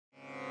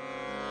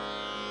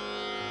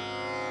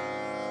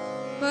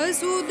Hello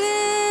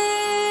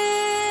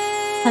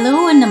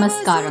and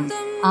namaskaram.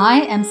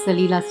 I am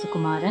Salila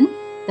Sukumaran,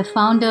 the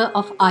founder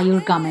of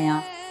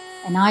Ayurgamaya,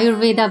 an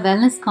Ayurveda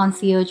wellness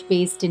concierge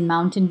based in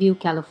Mountain View,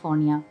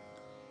 California.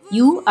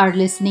 You are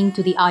listening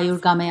to the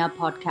Ayurgamaya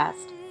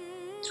podcast.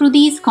 Through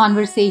these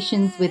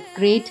conversations with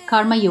great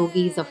karma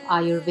yogis of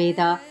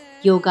Ayurveda,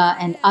 yoga,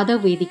 and other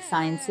Vedic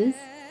sciences,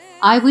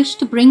 I wish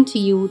to bring to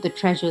you the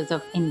treasures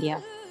of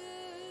India.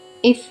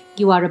 If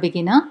you are a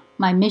beginner,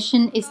 my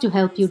mission is to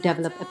help you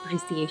develop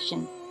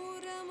appreciation.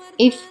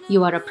 If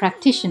you are a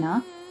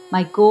practitioner,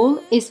 my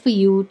goal is for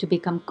you to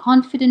become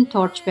confident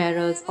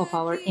torchbearers of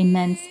our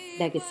immense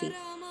legacy.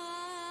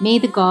 May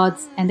the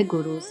gods and the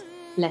gurus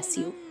bless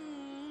you.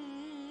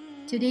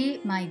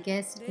 Today, my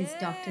guest is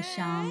Dr.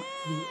 Shyam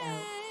V.L.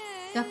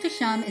 Dr.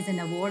 Shyam is an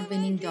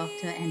award-winning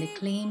doctor and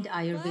acclaimed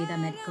Ayurveda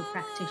medical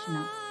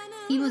practitioner.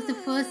 He was the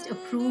first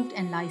approved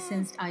and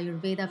licensed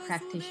Ayurveda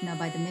practitioner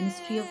by the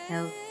Ministry of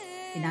Health,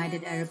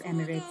 United Arab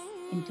Emirates,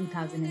 in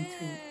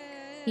 2003.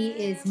 He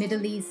is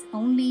Middle East's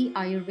only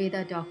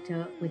Ayurveda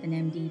doctor with an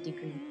MD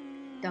degree.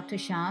 Dr.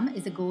 Shyam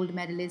is a gold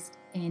medalist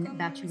in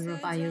Bachelor of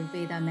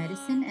Ayurveda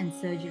Medicine and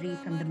Surgery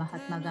from the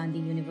Mahatma Gandhi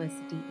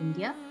University,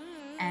 India,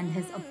 and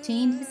has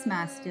obtained his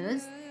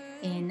master's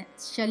in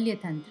Shalya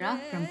Tantra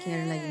from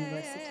Kerala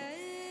University.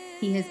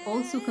 He has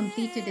also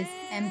completed his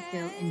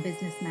MPhil in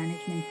Business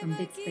Management from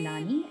BITS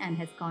Pilani and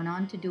has gone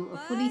on to do a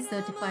fully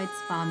certified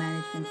spa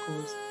management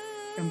course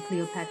from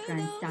Cleopatra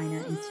and Steiner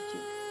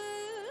Institute.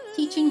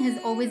 Teaching has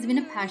always been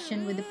a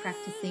passion with the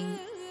practicing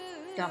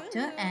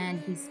doctor, and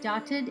he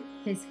started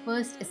his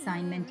first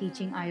assignment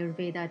teaching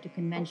Ayurveda to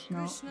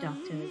conventional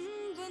doctors.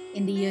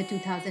 In the year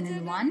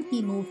 2001,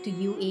 he moved to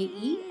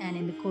UAE, and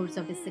in the course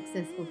of his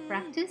successful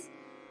practice,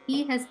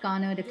 he has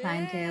garnered a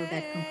clientele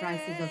that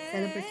comprises of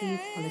celebrities,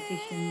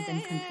 politicians,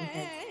 and country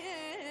heads.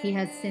 He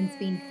has since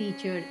been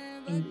featured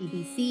in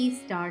BBC,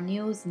 Star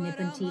News,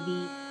 Nippon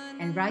TV,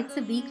 and writes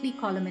a weekly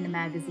column in a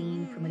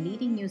magazine from a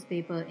leading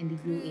newspaper in the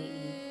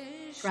UAE.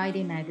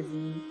 Friday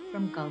Magazine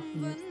from Gulf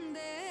News.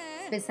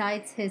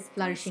 Besides his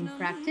flourishing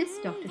practice,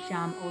 Dr.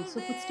 Shyam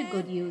also puts to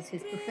good use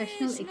his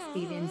professional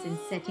experience in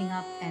setting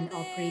up and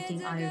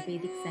operating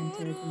Ayurvedic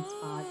centers and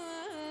spas.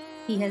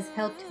 He has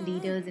helped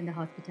leaders in the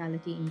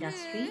hospitality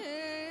industry,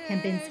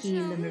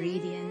 Kempinski, Le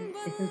Méridien,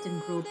 the Hilton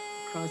Group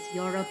across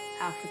Europe,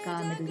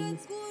 Africa, Middle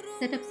East,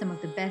 set up some of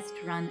the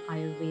best-run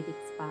Ayurvedic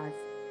spas.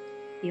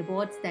 The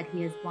awards that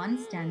he has won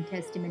stand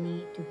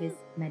testimony to his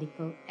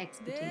medical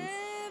expertise.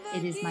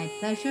 It is my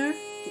pleasure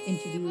to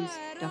introduce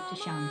Dr.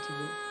 Shyam to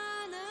you.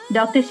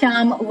 Dr.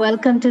 Shyam,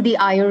 welcome to the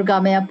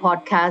Ayurgamaya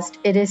podcast.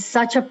 It is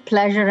such a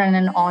pleasure and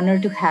an honor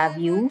to have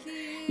you.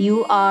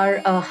 You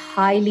are a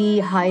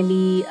highly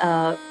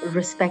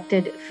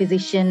respected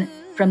physician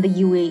from the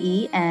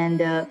UAE,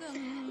 and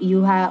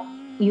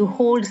you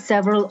hold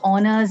several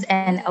honors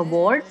and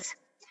awards.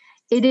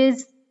 It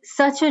is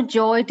such a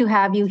joy to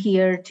have you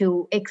here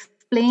to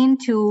explain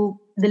to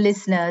the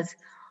listeners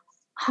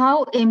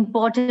how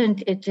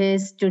important it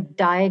is to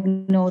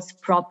diagnose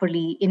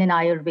properly in an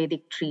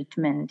Ayurvedic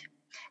treatment.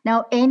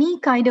 Now, any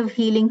kind of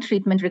healing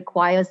treatment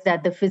requires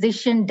that the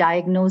physician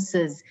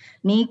diagnoses,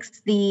 makes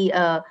the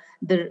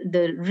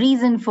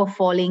reason for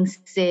falling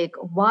sick,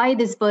 why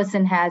this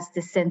person has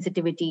this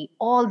sensitivity,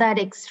 all that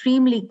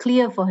extremely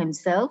clear for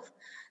himself,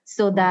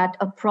 so that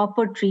a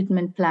proper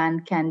treatment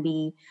plan can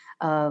be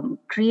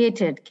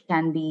created,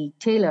 can be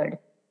tailored.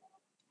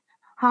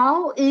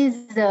 How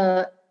is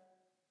the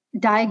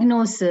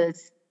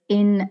diagnosis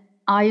in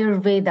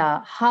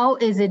Ayurveda, how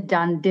is it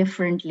done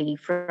differently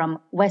from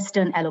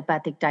Western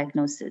allopathic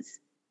diagnosis?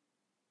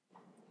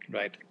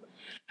 Right.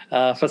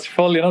 First of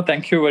all,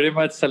 thank you very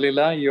much,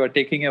 Salila. You are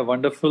taking a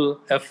wonderful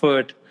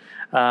effort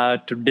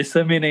to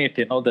disseminate,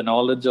 the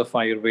knowledge of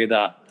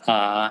Ayurveda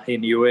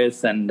in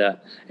US and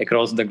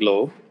across the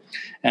globe.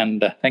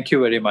 And thank you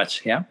very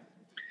much. Yeah.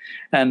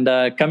 And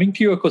coming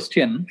to your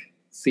question,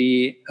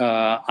 see,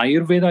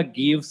 Ayurveda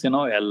gives, a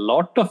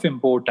lot of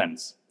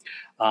importance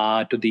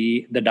to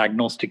the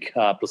diagnostic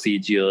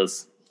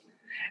procedures.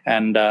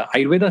 And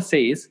Ayurveda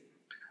says,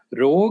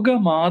 Roga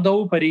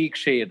Madhav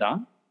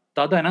Pariksheda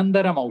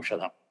Tadanandaram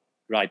Aushadam.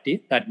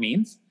 Right? That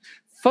means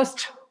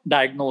first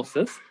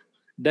diagnosis,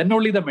 then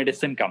only the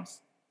medicine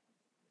comes.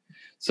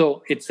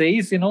 So it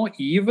says,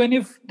 even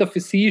if the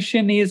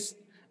physician is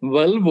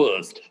well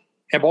versed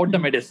about the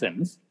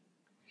medicines,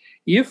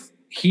 if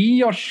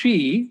he or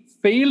she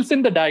fails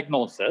in the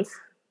diagnosis,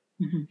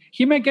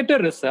 he may get a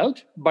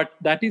result, but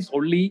that is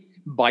only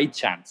by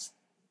chance.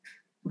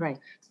 Right.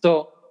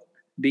 So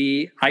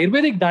the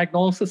Ayurvedic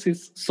diagnosis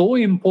is so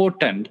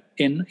important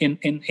in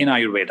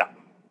Ayurveda.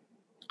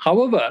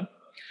 However,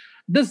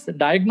 this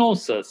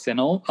diagnosis,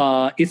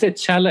 is a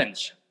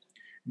challenge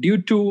due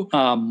to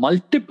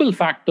multiple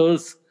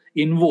factors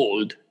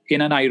involved in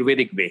an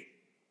Ayurvedic way.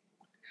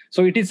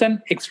 So it is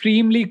an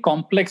extremely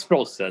complex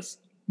process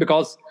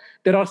because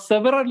there are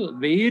several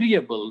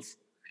variables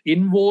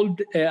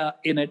involved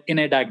in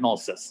a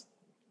diagnosis.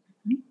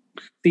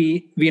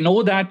 We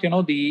know that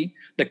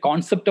the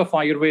concept of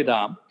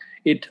Ayurveda,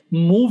 it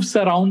moves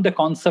around the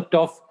concept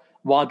of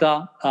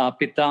Vata,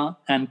 Pitta,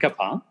 and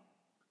Kapha,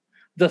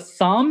 the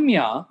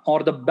samya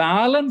or the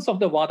balance of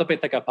the Vata,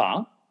 Pitta,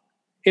 Kapha,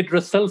 it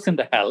results in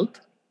the health.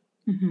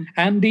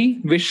 And the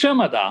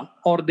Vishamada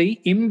or the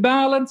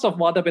imbalance of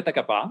Vata, Pitta,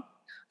 Kapha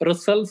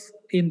results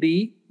in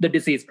the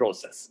disease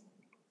process.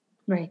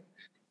 Right.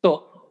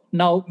 So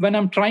now when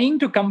I'm trying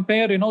to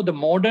compare, the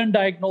modern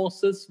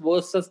diagnosis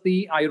versus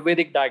the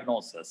Ayurvedic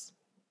diagnosis,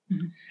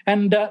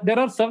 and there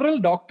are several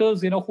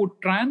doctors, who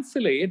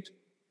translate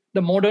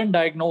the modern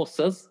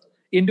diagnosis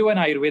into an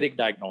Ayurvedic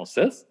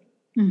diagnosis,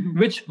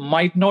 which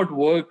might not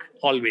work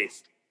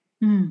always.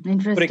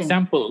 Interesting. For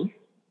example,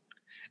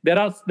 there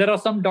are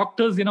some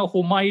doctors,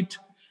 who might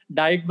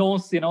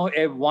diagnose, a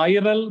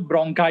viral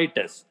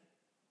bronchitis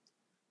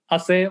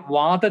as a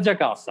Vataja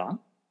Kasa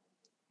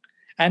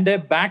and a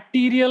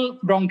bacterial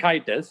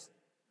bronchitis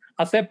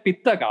as a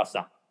Pitta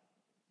Kasa.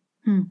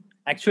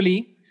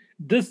 Actually,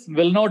 this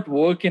will not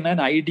work in an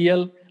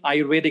ideal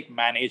Ayurvedic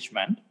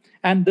management,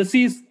 and this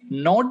is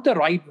not the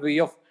right way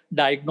of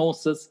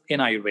diagnosis in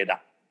Ayurveda.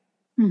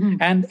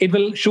 And it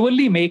will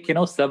surely make,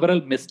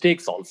 several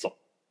mistakes also.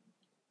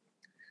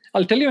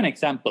 I'll tell you an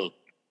example.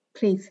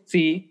 Please.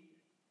 See,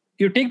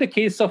 you take the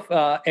case of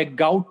a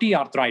gouty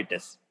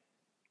arthritis.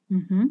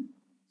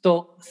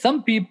 So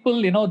some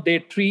people, they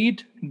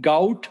treat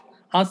gout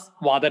as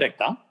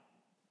Vadarekta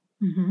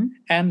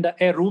and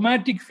a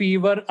rheumatic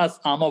fever as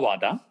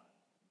Amavada.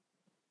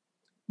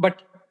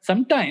 But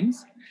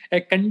sometimes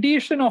a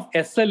condition of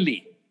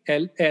SLE,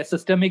 a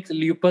systemic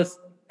lupus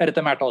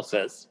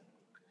erythematosus,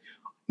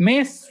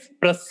 may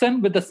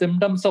present with the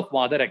symptoms of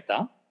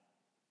Vadarekta.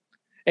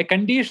 A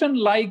condition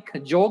like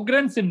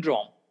Sjogren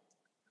syndrome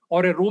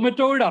or a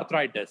rheumatoid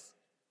arthritis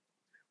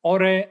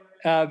or a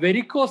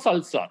varicose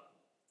ulcer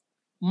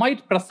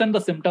might present the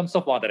symptoms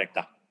of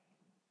Vadarekta.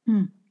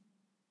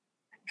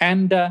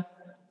 And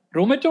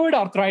rheumatoid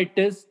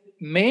arthritis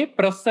may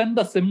present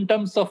the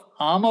symptoms of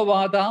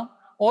Amavada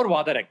or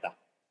Vadarekta.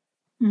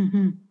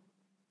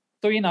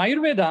 So in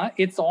Ayurveda,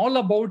 it's all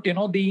about,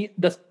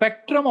 the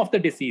spectrum of the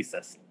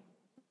diseases.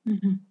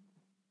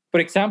 For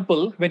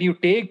example, when you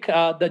take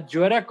the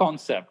Jwara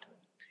concept,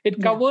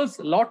 it covers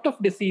a lot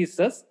of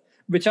diseases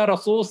which are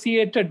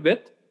associated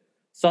with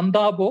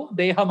Sandabo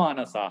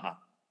Dehamanasaha.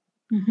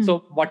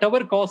 So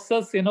whatever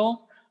causes,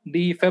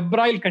 the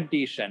febrile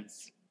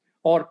conditions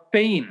or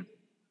pain,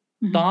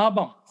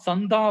 Tabam,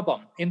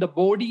 Sandabam in the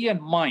body and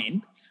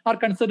mind are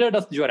considered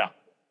as Jwara.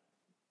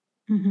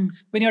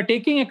 When you're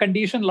taking a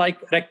condition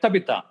like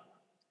Raktapitta,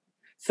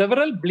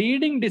 several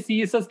bleeding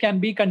diseases can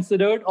be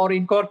considered or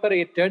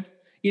incorporated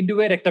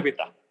into a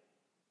Raktapitta.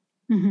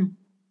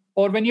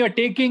 Or when you're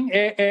taking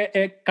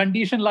a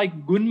condition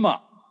like Gunma,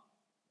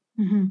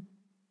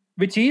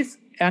 which is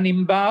an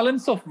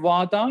imbalance of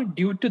Vata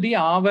due to the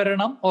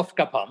avaranam of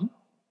Kapham.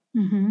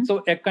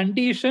 So a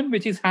condition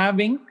which is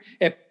having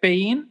a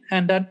pain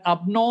and an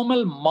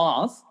abnormal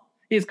mass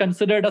is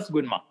considered as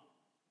Gunma.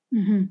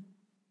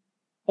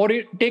 Or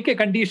you take a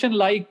condition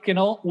like,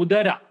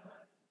 Udara.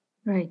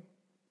 Right.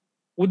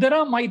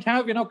 Udara might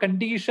have,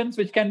 conditions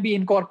which can be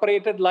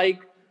incorporated like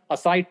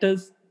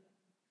ascites,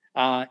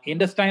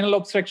 intestinal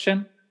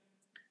obstruction,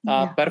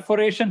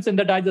 perforations in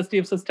the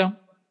digestive system.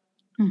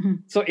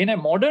 So in a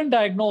modern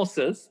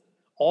diagnosis,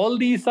 all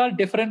these are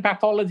different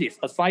pathologies.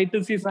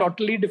 Ascites is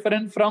totally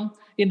different from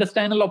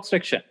intestinal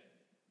obstruction.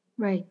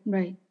 Right.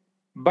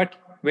 But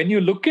when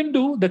you look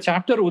into the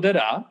chapter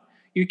Udara,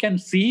 you can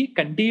see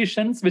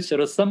conditions which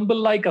resemble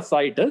like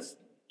ascites,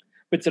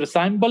 which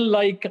resemble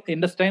like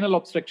intestinal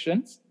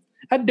obstructions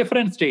at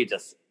different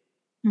stages.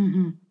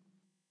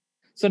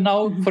 So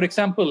now, for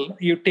example,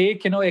 you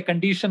take, a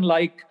condition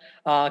like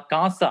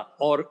Kasa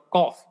or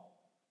cough.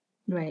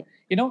 Right.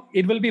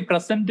 It will be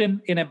present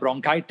in a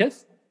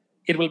bronchitis.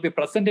 It will be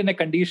present in a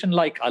condition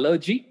like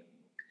allergy.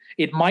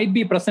 It might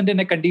be present in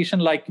a condition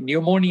like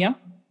pneumonia.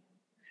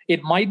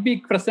 It might be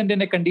present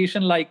in a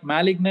condition like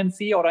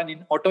malignancy or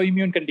an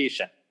autoimmune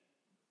condition.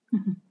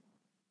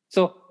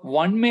 So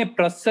one may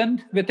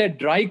present with a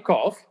dry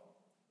cough.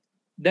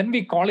 Then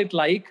we call it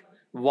like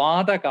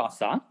Vata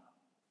Kasa.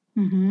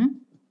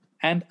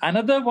 And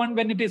another one,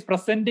 when it is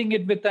presenting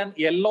it with an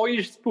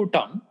yellowish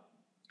sputum,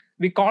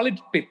 we call it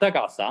Pitta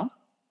Kasa.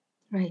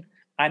 Right.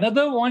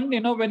 Another one,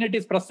 when it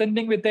is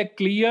presenting with a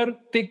clear,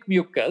 thick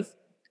mucus,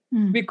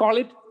 we call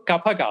it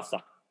Kapha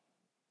Kasa.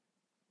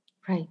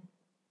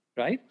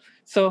 Right?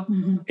 So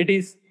it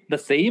is the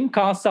same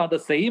Kasa, the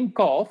same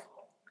cough,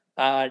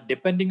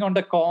 depending on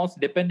the cause,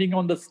 depending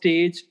on the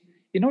stage,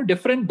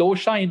 different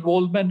dosha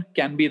involvement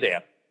can be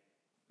there.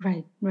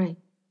 Right.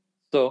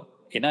 So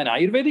in an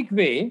Ayurvedic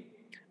way,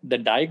 the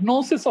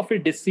diagnosis of a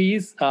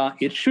disease,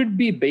 it should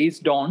be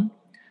based on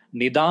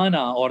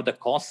Nidana or the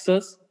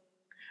causes,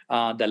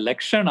 the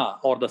Lakshana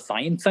or the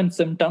signs and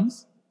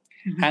symptoms,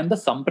 and the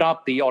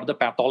Samprapti or the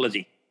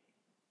pathology.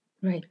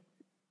 Right.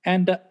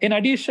 And in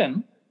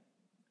addition,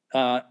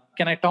 can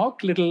I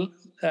talk little,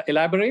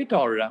 elaborate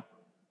or?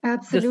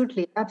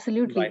 Absolutely.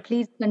 Right.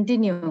 Please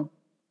continue.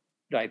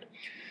 Right.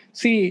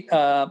 See,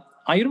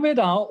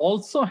 Ayurveda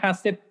also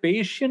has a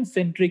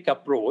patient-centric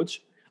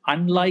approach,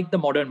 unlike the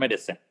modern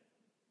medicine.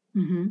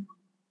 Mm-hmm.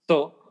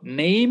 So,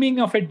 naming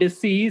of a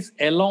disease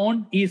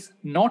alone is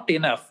not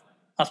enough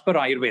as per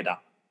Ayurveda.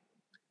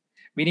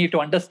 We need to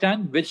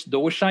understand which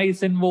dosha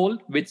is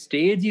involved, which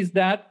stage is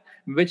that,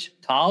 which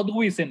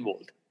dhatu is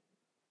involved.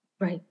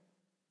 Right.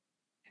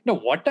 Now,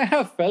 what I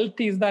have felt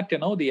is that, the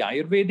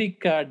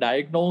Ayurvedic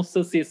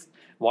diagnosis is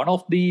one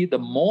of the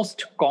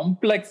most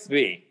complex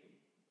way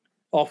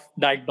of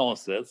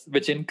diagnosis,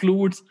 which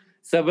includes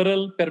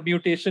several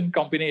permutation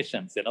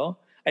combinations.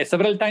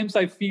 Several times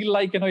I feel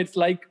like, it's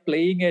like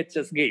playing a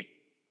chess game.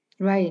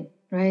 Right.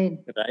 Right.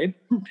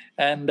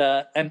 And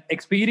an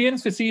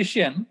experienced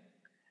physician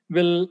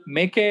will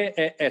make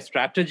a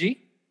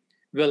strategy,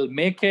 will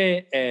make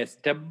a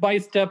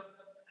step-by-step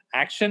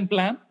action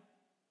plan.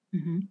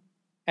 Mm-hmm.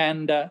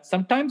 And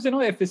sometimes,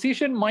 a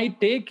physician might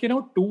take,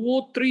 2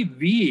 or 3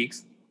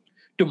 weeks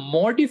to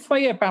modify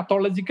a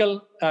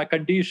pathological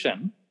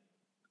condition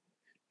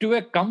to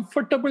a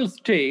comfortable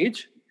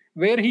stage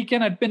where he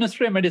can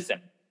administer a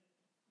medicine.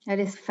 That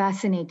is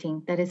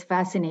fascinating.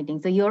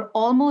 So you're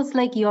almost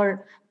like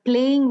you're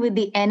playing with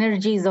the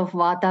energies of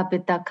Vata,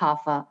 Pitta,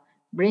 Kapha,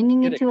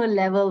 bringing it Correct. to a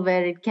level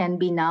where it can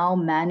be now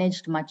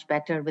managed much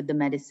better with the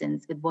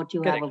medicines, with what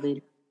you Correct. have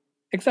available.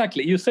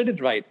 Exactly. You said it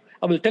right.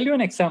 I will tell you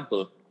an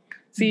example.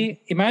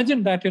 See,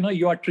 imagine that,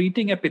 you are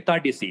treating a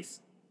Pitta disease.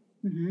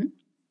 Mm-hmm.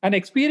 An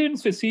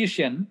experienced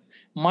physician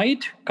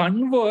might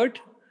convert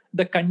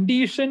the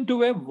condition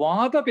to a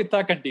Vata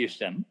Pitta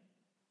condition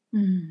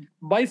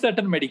by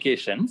certain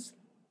medications.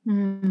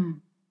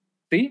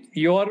 See,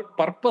 you're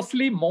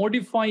purposely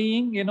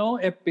modifying,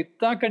 a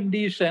Pitta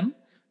condition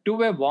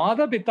to a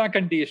Vata Pitta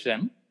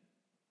condition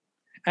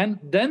and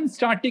then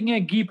starting a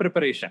ghee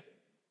preparation.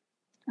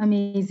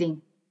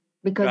 Amazing.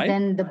 Because right?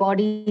 then the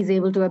body is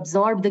able to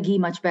absorb the ghee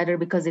much better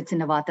because it's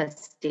in a Vata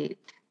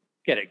state.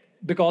 Correct.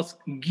 Because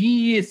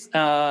ghee is,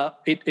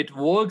 it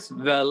works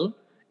well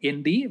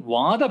in the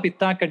Vata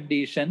Pitta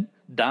condition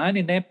than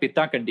in a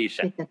Pitta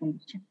condition. Pitta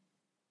condition.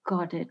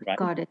 Got it. Right.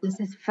 Got it.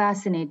 This is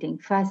fascinating.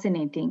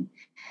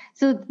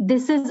 So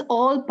this is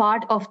all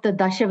part of the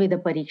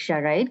Dashavida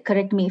Pariksha, right?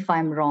 Correct me if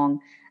I'm wrong.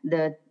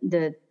 The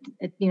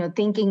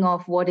thinking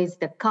of what is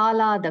the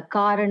Kala, the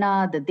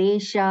Karana, the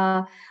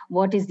Desha,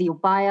 what is the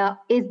Upaya.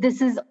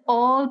 This is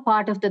all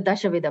part of the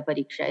Dashavida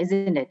Pariksha,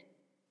 isn't it?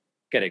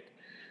 Correct.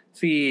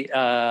 See,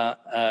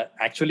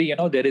 actually,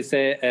 there is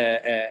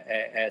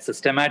a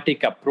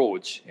systematic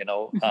approach,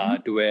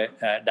 to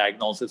a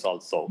diagnosis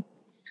also.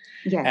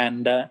 Yes.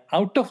 And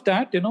out of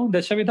that,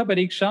 Dashavida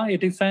Pariksha,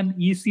 it is an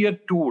easier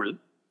tool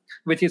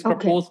which is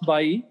proposed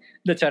by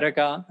the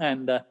Charaka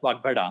and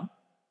Vagbhada.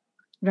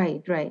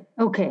 Right.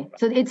 Okay.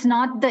 So it's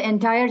not the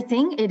entire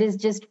thing. It is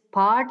just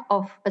part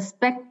of a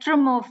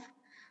spectrum of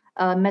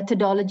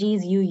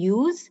methodologies you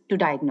use to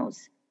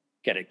diagnose.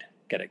 Correct.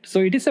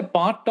 So it is a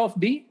part of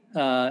the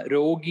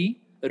Roga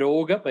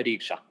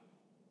Pariksha.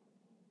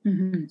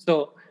 Mm-hmm.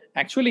 So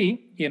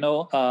actually,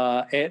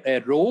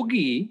 a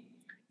Rogi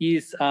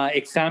is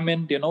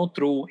examined,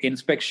 through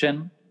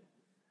inspection,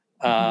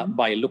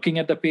 by looking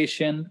at the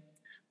patient,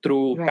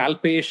 through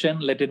palpation,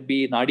 let it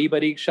be Nadi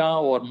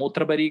Pariksha or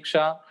Mutra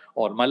Pariksha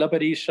or Mala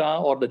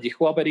Pariksha or the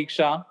Jihva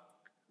Pariksha,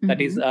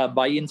 that is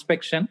by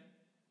inspection,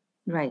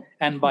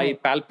 and by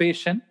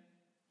palpation,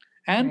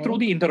 and through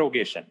the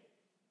interrogation.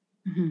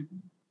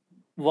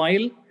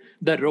 While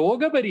the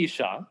Roga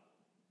Pariksha,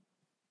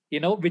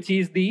 which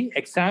is the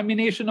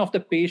examination of the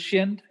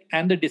patient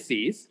and the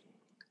disease,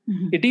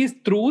 it is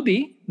through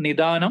the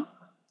Nidanam,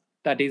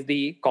 that is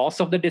the cause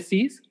of the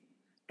disease,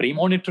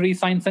 premonitory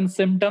signs and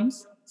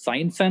symptoms,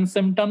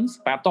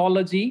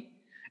 pathology,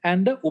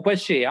 and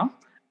Upashaya,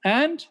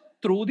 and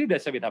through the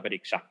Dashavida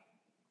Pariksha.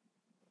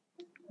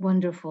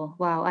 Wonderful.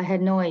 Wow, I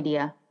had no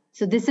idea.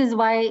 So this is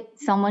why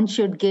someone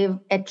should give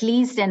at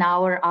least an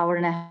hour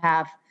and a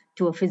half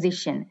to a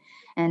physician.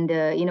 And,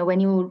 when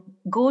you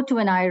go to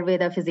an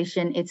Ayurveda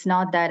physician, it's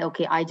not that,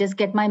 okay, I just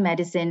get my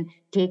medicine,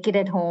 take it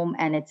at home,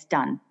 and it's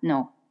done.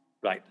 No.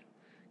 Right.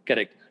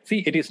 Correct.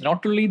 See, it is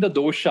not only the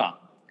dosha.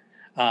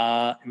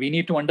 We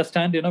need to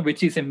understand,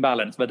 which is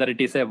imbalanced, whether it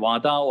is a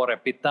Vata or a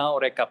Pitta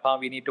or a Kapha,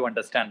 we need to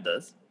understand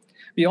this.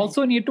 We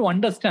also need to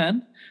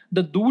understand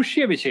the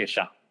Dushya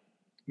Vishesha,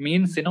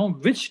 means,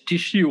 which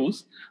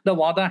tissues the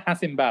Vata has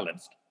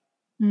imbalanced.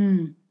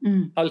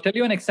 I'll tell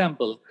you an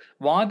example.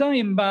 Vata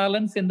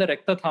imbalance in the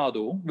Rakta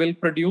Dhatu will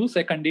produce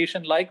a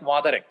condition like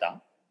Vata Rakta.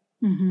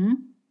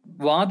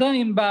 Vata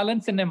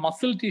imbalance in a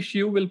muscle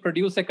tissue will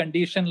produce a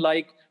condition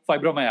like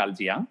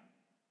fibromyalgia.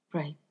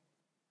 Right.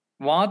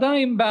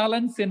 Vata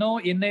imbalance, in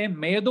a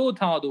Medo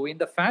Dhatu, in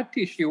the fat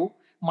tissue,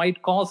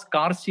 might cause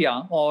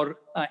karsia or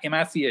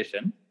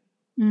emaciation.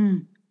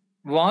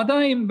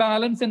 Vata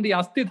imbalance in the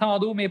Asti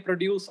Dhatu may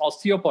produce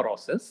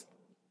osteoporosis.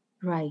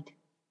 Right.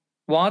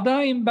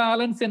 Vata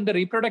imbalance in the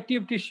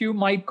reproductive tissue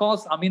might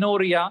cause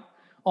amenorrhea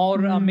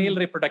or male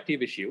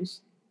reproductive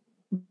issues.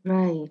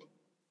 Right.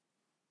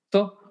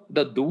 So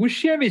the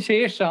Dushya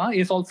Vishesha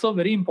is also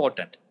very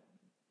important.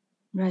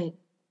 Right.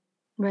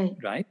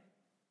 Right?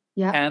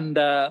 Yeah. And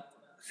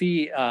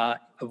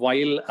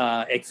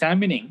while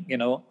examining,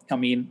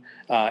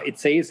 it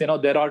says,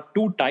 there are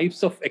two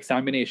types of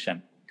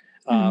examination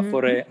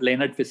for a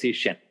learned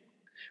physician.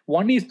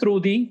 One is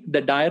through the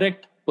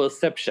direct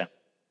perception,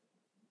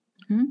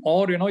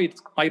 or,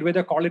 it's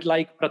Ayurveda call it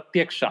like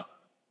pratyaksha.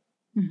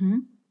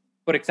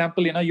 For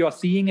example, you are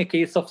seeing a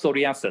case of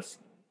psoriasis.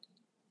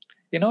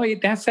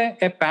 It has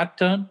a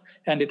pattern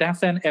and it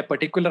has a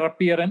particular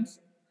appearance.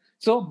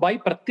 So by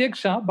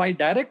pratyaksha, by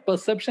direct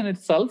perception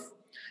itself,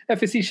 a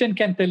physician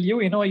can tell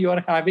you, you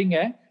are having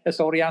a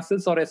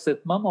psoriasis or a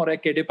sithmam or a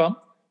kedipam,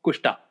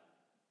 kushta.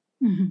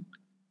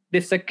 The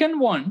second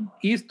one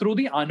is through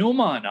the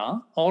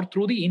anumana or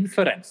through the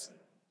inference.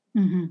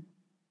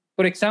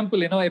 For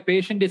example, a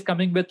patient is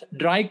coming with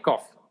dry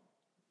cough.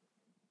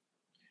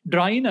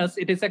 Dryness,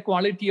 it is a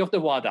quality of the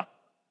vada.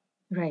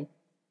 Right.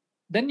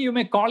 Then you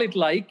may call it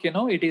like,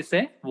 it is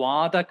a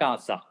vada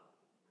kasa.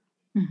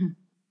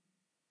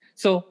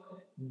 So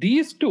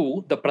these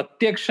two, the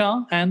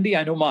pratyaksha and the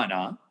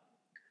anumana,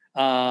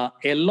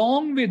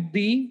 along with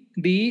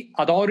the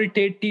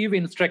authoritative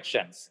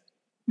instructions,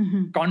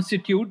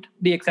 constitute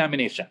the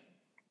examination.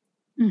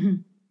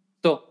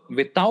 So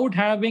without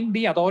having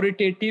the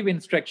authoritative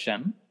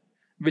instruction,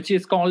 which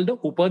is called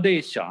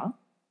upadesha,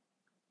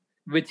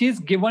 which is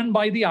given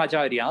by the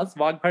acharyas,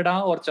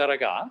 Vagbhada or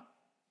Charaka,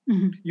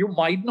 you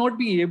might not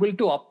be able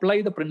to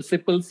apply the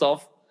principles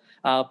of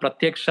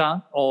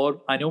pratyaksha or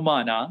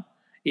anumana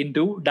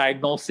into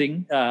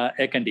diagnosing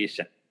a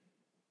condition.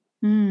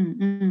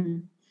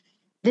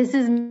 This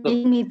is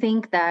making me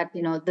think that,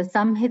 the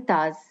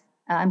Samhitas,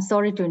 I'm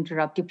sorry to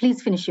interrupt you.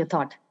 Please finish your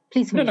thought.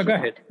 No,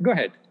 go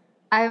ahead.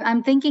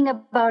 I'm thinking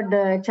about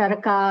the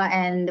Charaka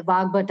and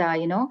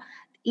Vagbhata,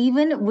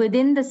 even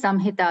within the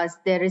Samhitas,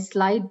 there is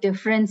slight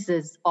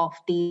differences of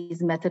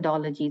these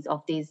methodologies,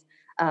 of these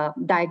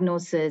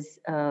diagnosis,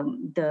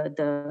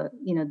 the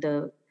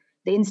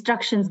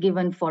instructions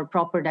given for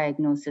proper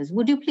diagnosis.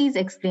 Would you please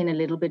explain a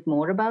little bit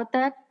more about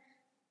that?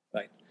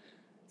 Right.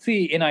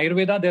 See, in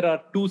Ayurveda, there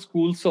are two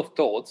schools of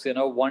thoughts.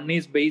 One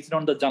is based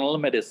on the general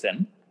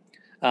medicine,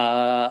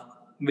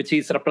 which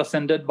is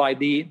represented by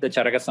the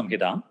Charaka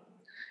Samhita,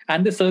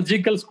 and the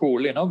surgical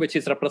school, which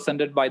is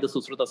represented by the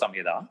Susruta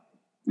Samhita.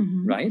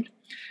 Right.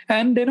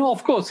 And,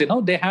 of course,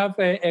 they have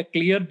a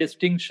clear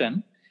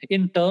distinction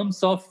in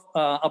terms of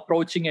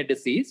approaching a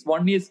disease.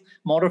 One is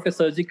more of a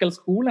surgical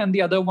school and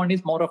the other one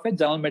is more of a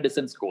general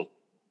medicine school.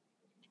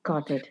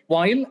 Got it.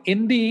 While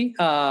in the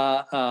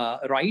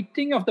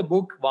writing of the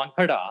book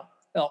Vagbhada,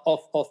 of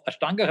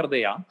Ashtanga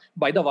Hridaya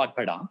by the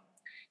Vagbhada,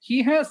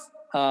 he has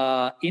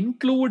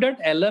included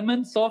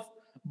elements of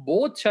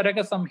both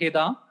Charaka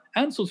Samhita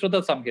and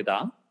Susruta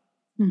Samhita.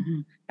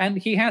 And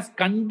he has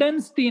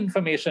condensed the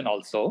information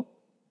also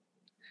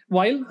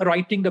while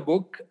writing the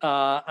book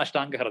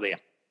Ashtanga Hridaya.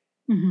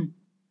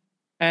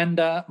 And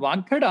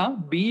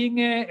Vagbhada, being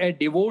a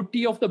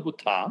devotee of the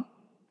Buddha,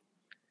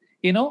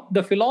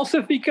 the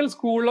philosophical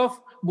school of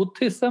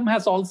Buddhism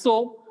has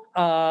also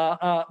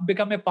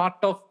become a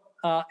part of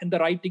in the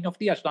writing of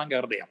the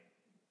Ashtanga Hridaya.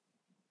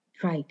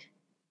 Right.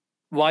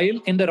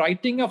 While in the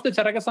writing of the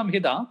Charaka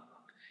Samhita,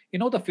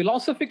 the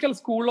philosophical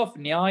school of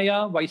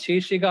Nyaya,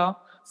 Vaisheshika,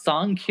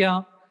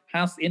 Sankhya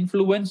has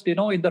influenced,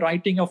 in the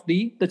writing of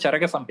the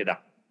Charaka Samhita.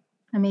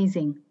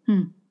 Amazing.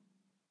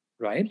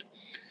 Right?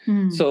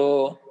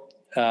 So,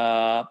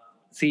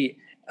 see,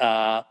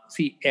 a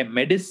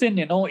medicine,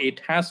 it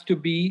has to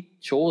be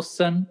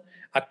chosen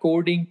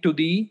according to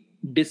the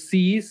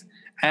disease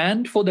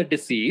and for the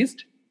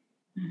deceased.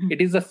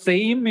 It is the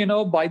same,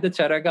 by the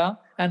Charaka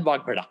and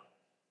Vagbhada.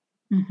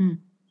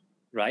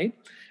 Right?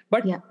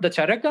 But the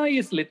Charaka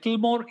is little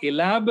more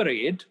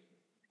elaborate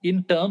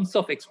in terms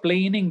of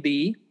explaining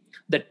the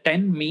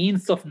 10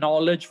 means of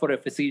knowledge for a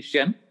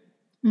physician,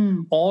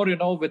 or,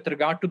 with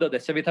regard to the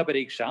Dashavitha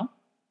Pariksha.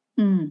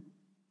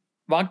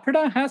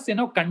 Vagbhada has,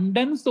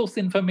 condensed those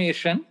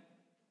information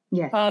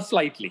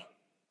slightly.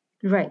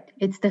 Right.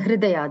 It's the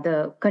Hridaya,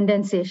 the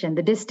condensation,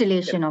 the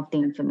distillation of the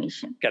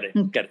information. Correct.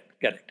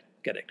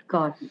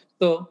 Got it.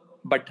 So,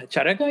 but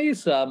Charaka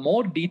is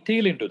more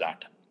detailed into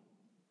that.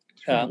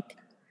 Right.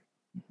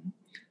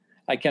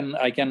 I can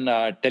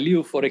tell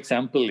you, for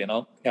example,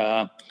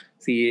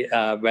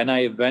 when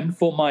I went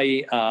for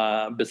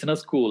my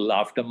business school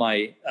after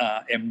my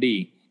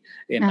MD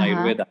in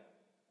Ayurveda,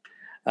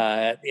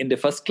 in the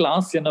first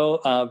class,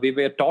 we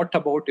were taught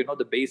about,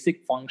 the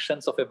basic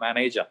functions of a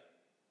manager.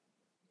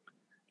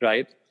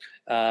 Right?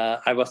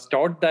 I was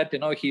taught that,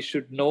 he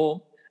should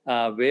know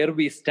where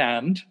we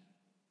stand.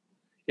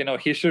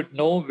 He should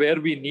know where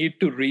we need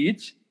to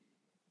reach.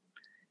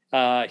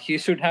 He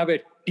should have a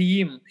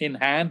team in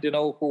hand,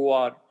 who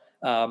are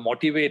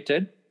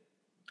motivated.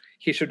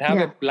 He should have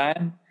a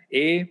plan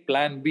A,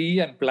 plan B,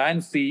 and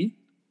plan C.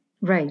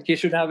 Right. He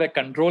should have a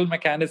control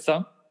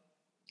mechanism.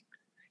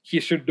 He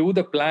should do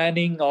the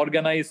planning,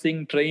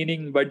 organizing,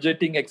 training,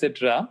 budgeting,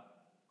 etc.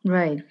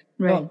 Right.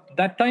 So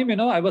that time,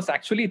 I was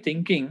actually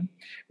thinking,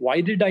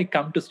 why did I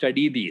come to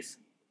study these?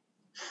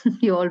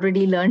 You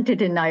already learned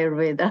it in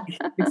Ayurveda.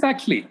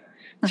 Exactly.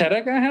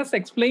 Charaka has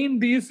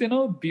explained these,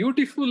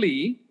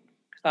 beautifully,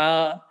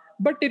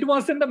 but it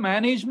was in the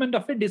management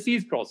of a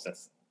disease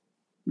process.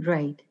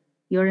 Right.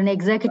 You're an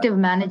executive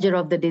manager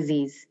of the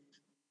disease.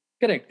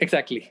 Correct.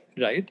 Exactly.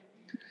 Right.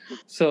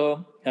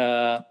 So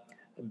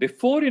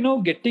before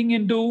getting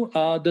into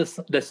the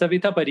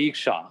Savita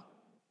Pariksha,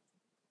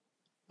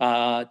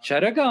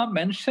 Charaka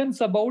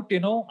mentions about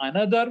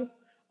another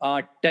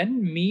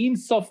 10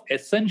 means of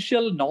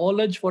essential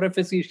knowledge for a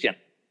physician.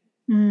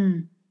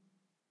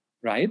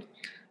 Right?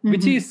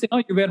 Which is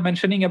you were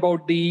mentioning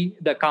about the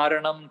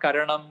Karanam,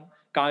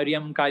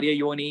 Karyam, Karya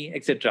Yoni,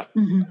 etc.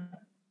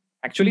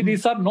 Actually,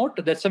 these are not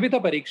the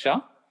Savita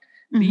Pariksha.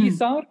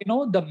 These are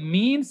the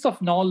means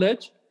of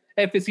knowledge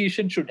a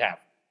physician should have.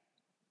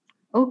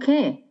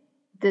 Okay.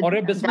 Or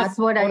a business, that's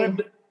what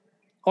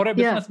or a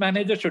business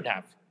manager should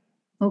have.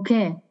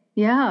 Okay.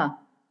 Yeah.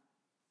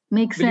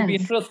 Makes sense. Will you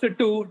be interested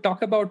to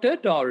talk about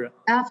it, or?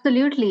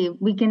 Absolutely.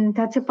 We can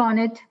touch upon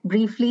it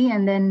briefly,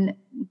 and then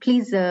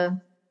please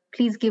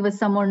give us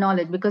some more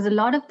knowledge, because a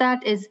lot of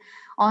that is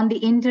on the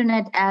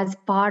internet as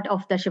part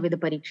of Dashavida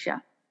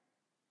Pariksha.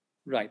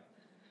 Right.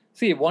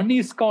 See, one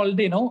is called,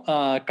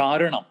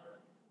 Karanam.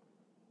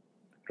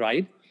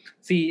 Right?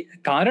 See,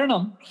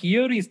 Karanam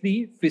here is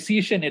the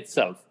physician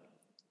itself.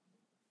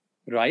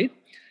 Right?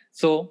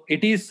 So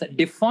it is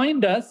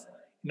defined as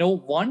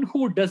one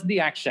who does the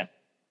action.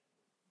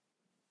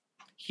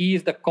 He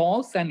is the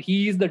cause and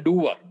he is the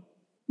doer.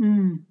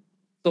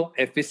 So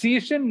a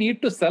physician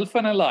need to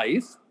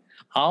self-analyze.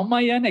 Am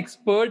I an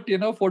expert,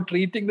 for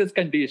treating this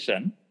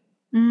condition?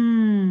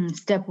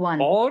 Step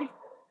one. Or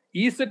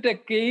is it a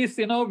case,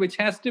 which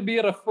has to be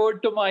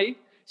referred to my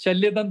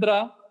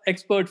Shalyatantra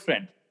expert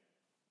friend?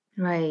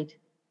 Right.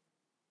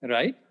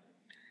 Right.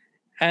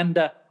 And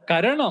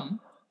Karanam,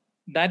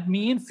 that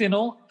means, the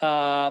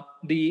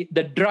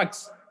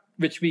drugs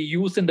which we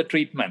use in the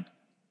treatment,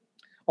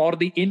 or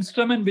the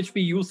instrument which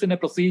we use in a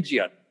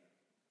procedure,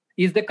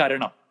 is the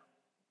Karanam.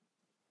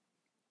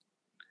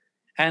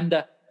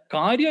 And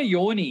Karya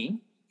Yoni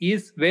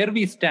is where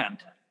we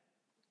stand.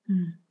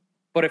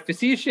 For a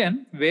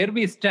physician, where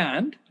we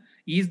stand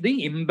is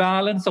the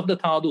imbalance of the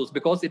dhadus,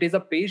 because it is a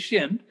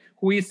patient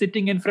who is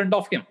sitting in front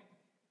of him.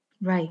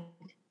 Right.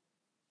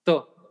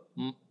 So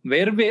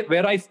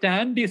where I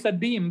stand is at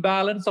the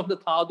imbalance of the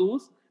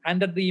dhadus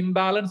and at the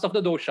imbalance of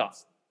the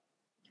doshas.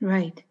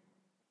 Right.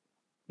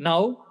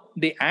 Now,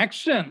 the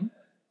action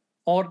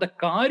or the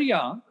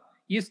karya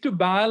is to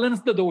balance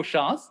the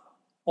doshas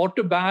or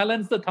to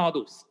balance the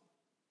dhadus.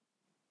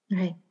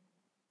 Right.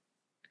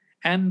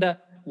 And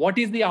what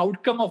is the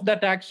outcome of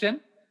that action?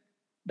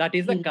 That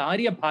is the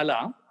karya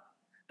bhala.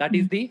 That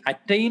is the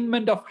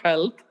attainment of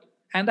health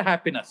and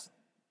happiness.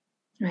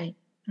 Right.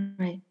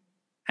 Right.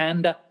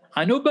 And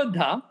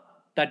anubandha,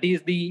 that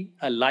is the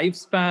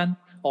lifespan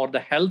or the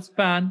health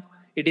span.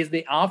 It is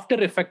the after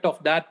effect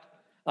of that,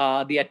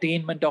 the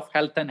attainment of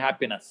health and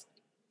happiness,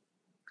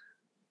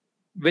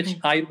 which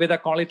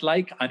Ayurveda call it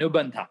like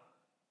anubandha.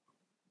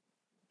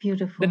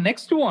 Beautiful. The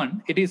next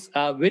one, it is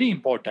very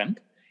important,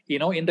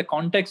 in the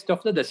context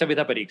of the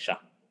Dashavida Pariksha.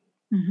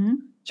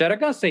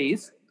 Charaka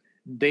says,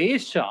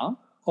 Desha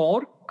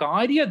or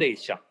Karya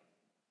Desha.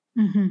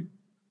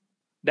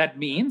 That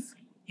means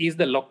is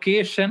the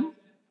location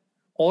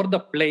or the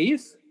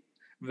place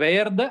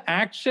where the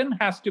action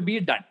has to be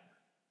done.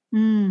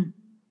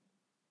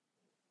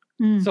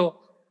 So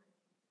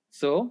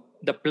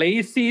the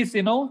place is,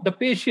 the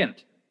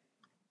patient.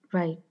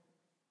 Right.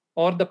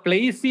 Or the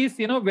place is,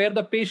 where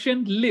the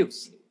patient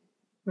lives.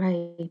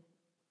 Right.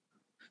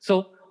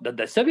 So the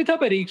Dashavida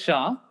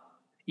Pariksha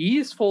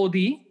is for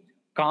the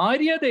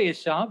Karya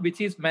Desha, which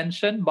is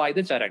mentioned by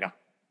the Charaka.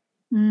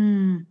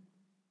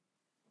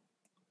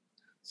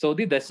 So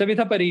the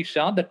Dashavida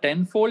Pariksha, the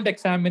tenfold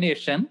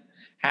examination,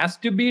 has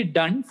to be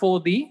done for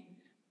the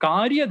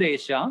Karya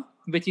Desha,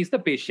 which is the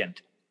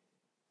patient.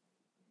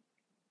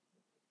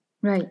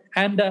 Right.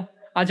 And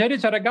Acharya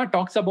Charaka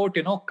talks about,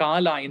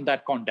 Kala in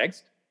that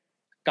context.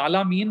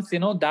 Kala means,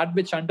 that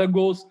which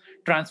undergoes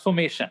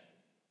transformation.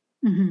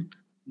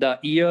 The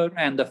ear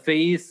and the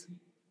face.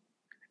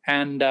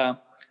 And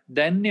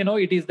then,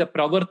 it is the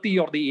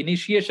pravarti or the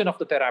initiation of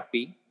the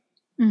therapy.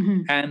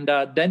 And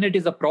then it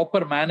is a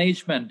proper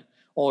management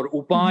or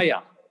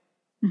upaya.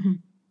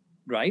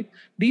 Right?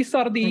 These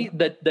are the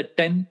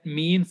 10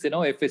 means,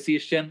 a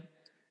physician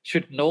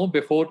should know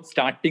before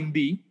starting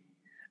the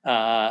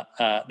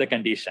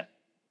condition.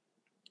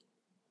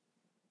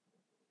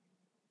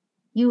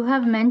 You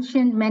have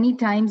mentioned many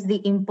times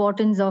the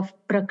importance of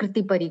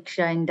Prakriti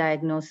Pariksha in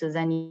diagnosis,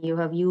 and you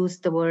have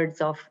used the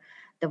words of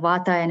the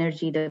Vata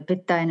energy, the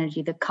Pitta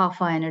energy, the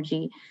Kapha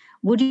energy.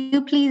 Would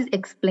you please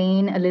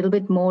explain a little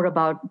bit more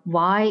about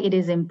why it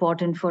is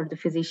important for the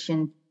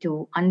physician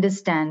to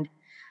understand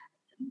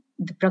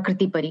the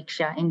Prakriti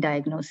Pariksha in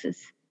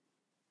diagnosis?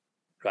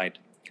 Right.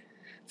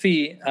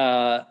 See,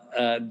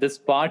 this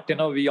part,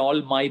 we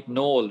all might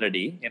know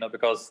already,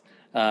 because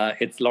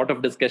it's a lot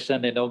of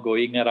discussion,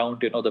 going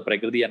around, the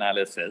Prakriti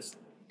analysis.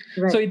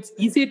 Right. So it's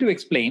easy to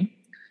explain.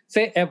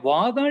 say a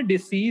Vata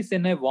disease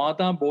in a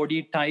Vata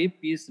body type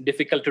is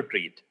difficult to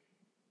treat.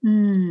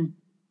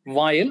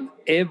 While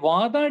a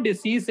Vata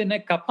disease in a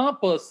Kapha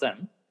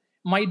person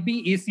might be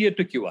easier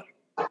to cure.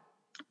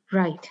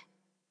 Right.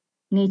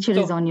 Nature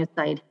is on your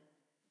side.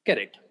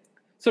 Correct.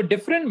 So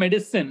different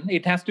medicine,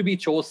 it has to be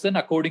chosen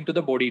according to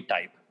the body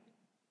type.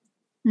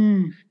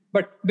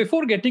 But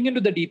before getting into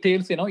the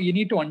details, you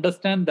need to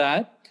understand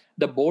that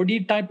the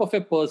body type of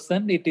a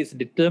person, it is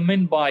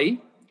determined by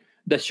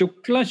the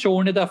Shukla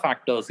Shonida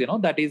factors,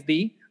 that is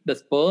the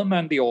sperm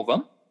and the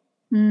ovum,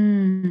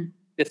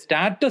 the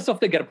status of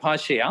the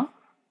Garbhashaya,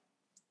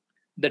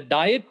 the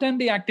diet and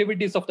the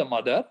activities of the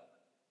mother,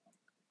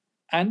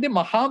 and the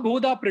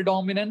Mahabhuta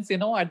predominance,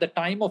 at the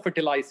time of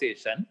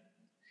fertilization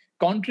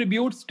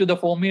contributes to the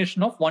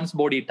formation of one's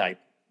body type.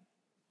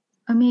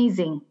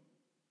 Amazing.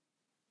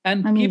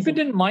 And keep it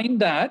in mind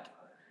that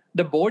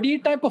the body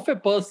type of a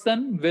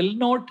person will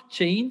not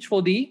change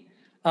for the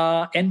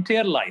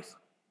entire life.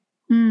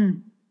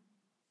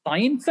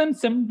 Signs and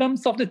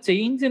symptoms of the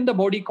change in the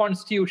body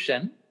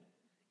constitution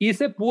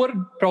is a poor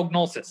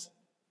prognosis.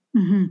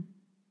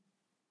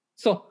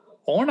 So,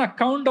 on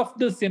account of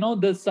this, this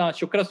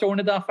Shukra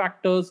Shonida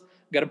factors,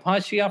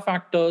 Garbhashya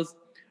factors,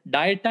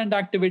 diet and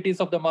activities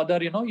of the mother,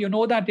 you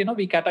know that,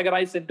 we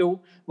categorize into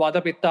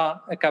Vata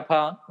Pitta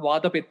Kapha,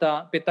 Vata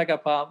Pitta, Pitta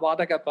Kapha,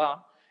 Vata Kapha,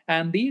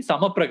 and the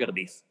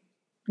Samapragardis.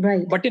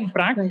 Right. But in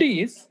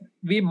practice,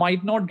 we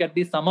might not get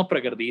the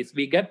Samapragardis.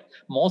 We get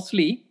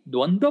mostly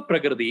Dvandva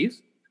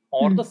Pragardis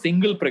or the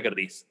single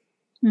Pragardis.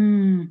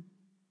 And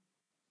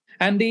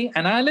the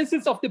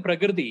analysis of the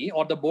Pragardi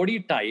or the body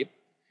type,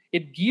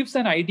 it gives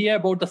an idea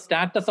about the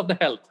status of the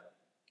health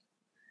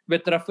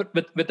with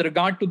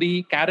regard to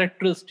the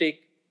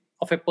characteristic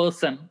of a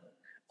person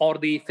or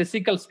the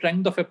physical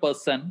strength of a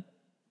person,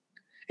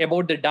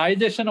 about the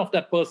digestion of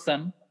that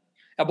person,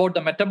 about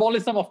the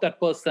metabolism of that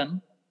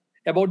person,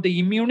 about the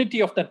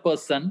immunity of that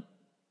person,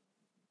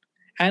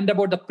 and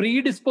about the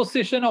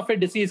predisposition of a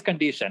disease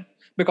condition.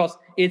 Because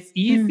it's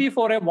easy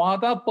for a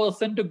Vata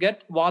person to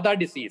get Vata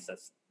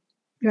diseases.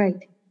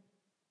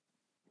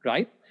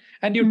 Right.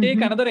 And you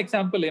take another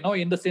example,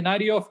 in the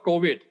scenario of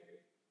COVID.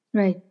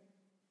 Right.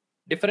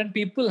 Different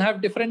people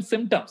have different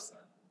symptoms.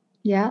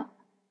 Yeah.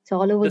 It's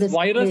all over this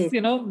virus,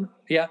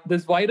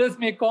 this virus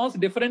may cause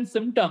different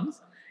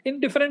symptoms in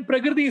different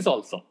Pragardis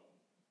also.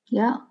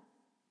 Yeah.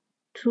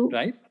 True.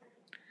 Right?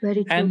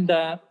 Very true. And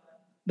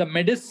the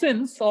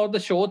medicines or the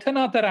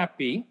Shodhana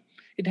therapy,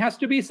 it has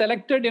to be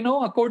selected,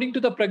 according to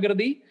the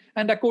Pragardi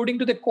and according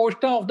to the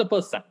Koshta of the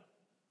person.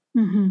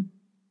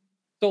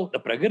 So the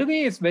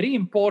Pragardi is very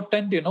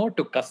important,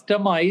 to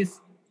customize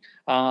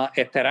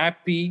a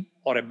therapy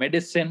or a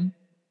medicine.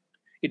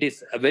 It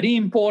is very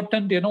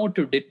important,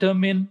 to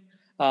determine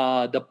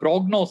the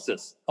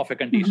prognosis of a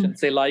condition.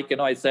 Say like,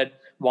 I said,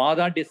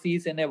 Vata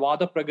disease in a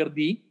Vata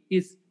Pragardi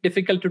is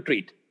difficult to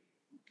treat.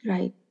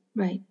 Right.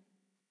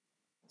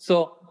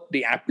 So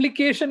the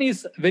application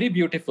is very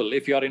beautiful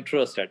if you are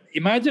interested.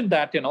 Imagine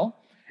that,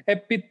 a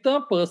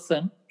Pitta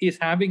person is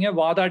having a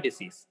Vata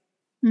disease.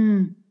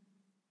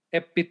 A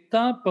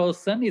Pitta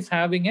person is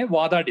having a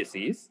Vata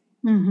disease.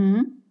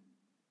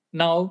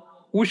 Now,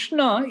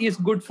 Ushna is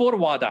good for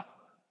Vata.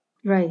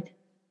 Right.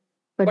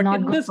 But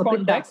not in good this for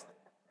context,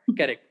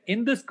 correct.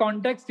 In this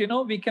context,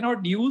 we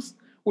cannot use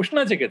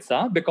Ushna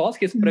Chikitsa because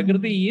his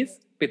Prakriti is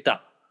Pitta.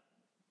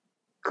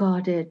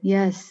 Got it.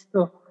 Yes.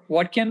 So,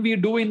 what can we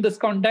do in this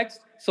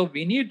context? So,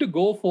 we need to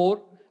go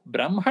for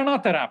Brahmana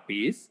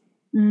therapies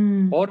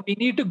or we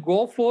need to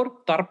go for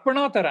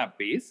Tarpana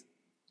therapies.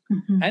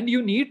 And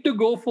you need to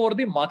go for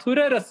the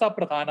Mathura Rasa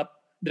Pradhana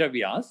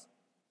Dravyas.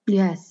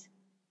 Yes.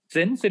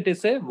 Since it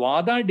is a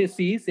Vata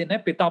disease in a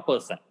Pitta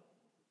person.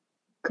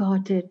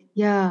 Got it.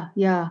 Yeah.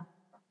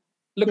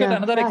 Look at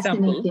another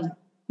example.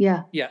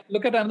 Yeah.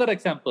 Look at another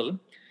example.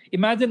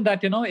 Imagine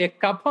that, a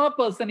Kapha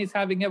person is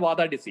having a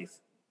Vata disease.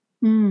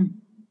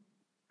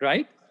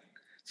 Right?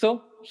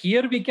 So,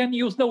 here we can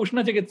use the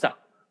Ushna Chikitsa.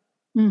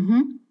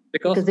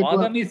 Because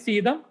Vata is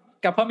Shidam,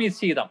 Kapha is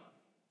Shidam.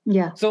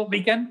 Yeah. So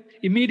we can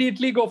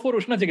immediately go for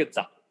Ushna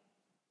Chikitsa.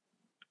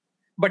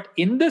 But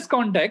in this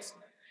context,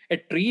 a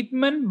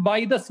treatment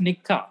by the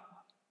Sniktha,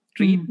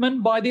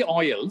 treatment by the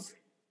oils,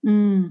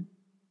 and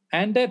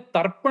a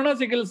Tarpana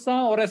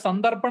Chikitsa or a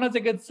Sandarpana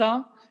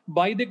Chikitsa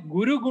by the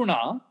Guru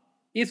Guna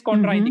is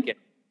contraindicated.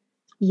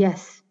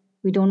 Yes.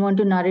 We don't want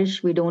to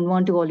nourish, we don't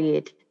want to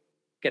oleate.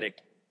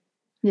 Correct.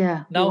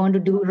 Yeah. Now, we want to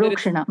do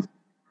Rokshana.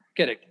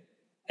 Correct.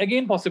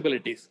 Again,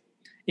 possibilities.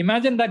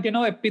 Imagine that,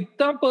 a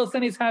Pitta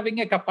person is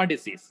having a Kapha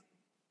disease.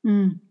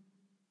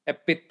 A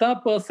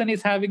Pitta person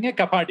is having a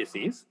Kapha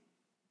disease.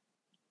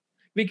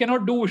 We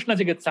cannot do Ushna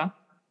Chikitsa.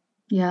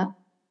 Yeah.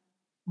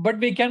 But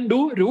we can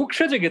do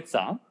Ruksha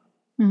Chikitsa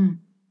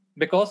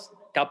because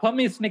Kapham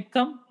is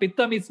Niktham,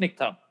 Pittam is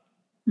Niktham.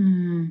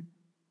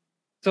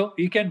 So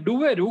you can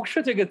do a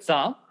Ruksha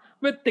Chikitsa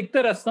with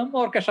Tikta Rasam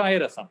or Kashaya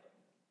Rasam.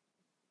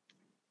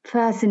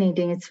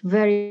 Fascinating. It's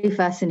very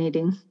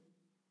fascinating.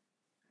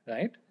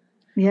 Right?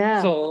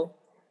 Yeah. So,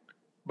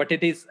 but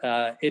it is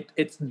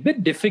it's a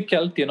bit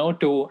difficult,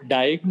 to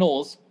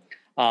diagnose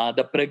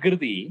the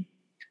prakriti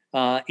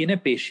in a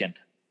patient,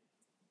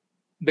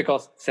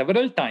 because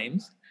several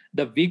times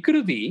the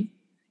vikruti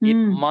it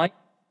might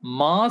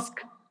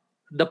mask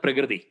the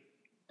prakriti.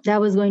 That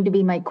was going to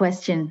be my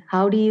question.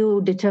 How do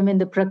you determine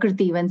the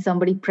prakriti when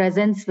somebody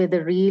presents with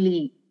a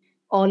really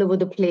all over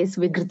the place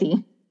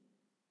vikriti?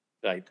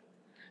 Right.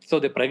 So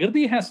the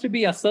prakriti has to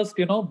be assessed,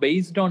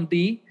 based on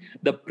the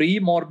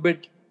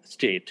pre-morbid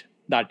state,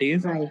 that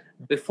is,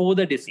 before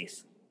the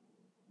disease.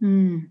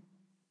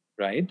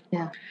 Right.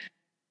 Yeah.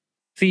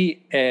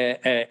 See,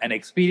 an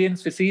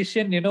experienced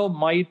physician,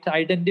 might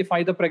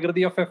identify the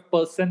prakriti of a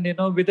person,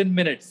 within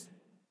minutes.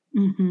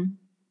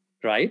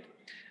 Right.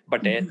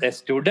 But a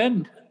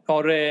student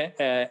or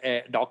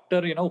a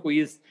doctor, who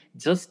is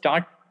just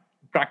start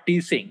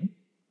practicing,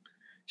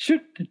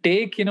 should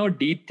take,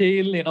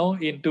 detail,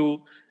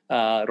 into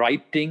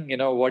writing,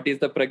 what is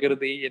the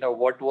prakriti,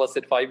 what was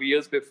it 5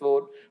 years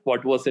before,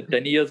 what was it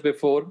 10 years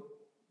before.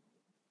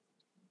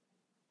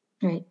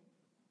 Right.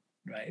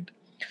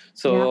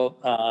 So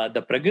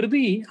the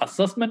prakriti,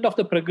 assessment of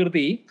the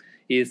prakriti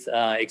is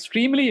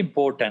extremely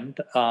important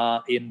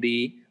in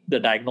the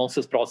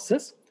diagnosis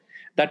process.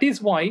 That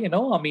is why,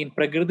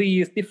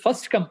 prakriti is the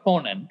first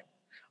component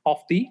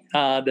of the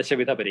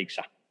Dashavidha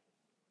Pariksha.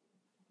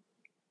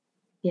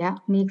 Yeah,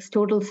 makes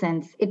total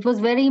sense. It was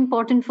very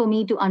important for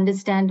me to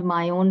understand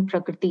my own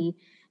prakriti,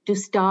 to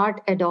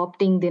start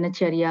adopting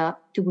dinacharya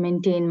to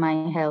maintain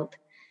my health.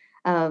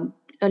 A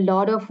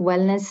lot of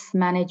wellness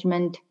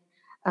management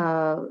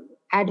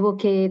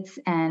advocates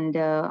and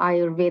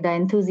Ayurveda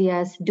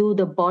enthusiasts do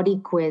the body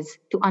quiz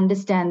to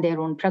understand their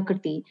own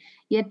prakriti.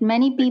 Yet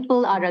many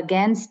people are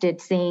against it,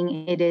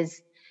 saying it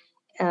is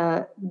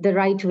the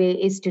right way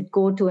is to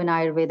go to an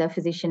Ayurveda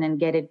physician and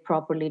get it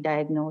properly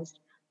diagnosed.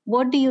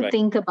 What do you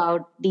think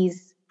about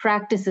these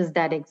practices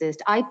that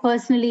exist? I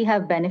personally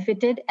have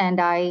benefited,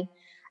 and I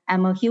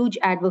am a huge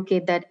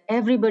advocate that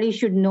everybody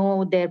should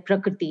know their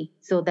prakriti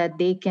so that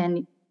they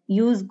can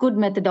use good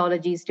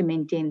methodologies to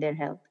maintain their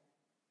health.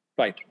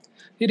 Right.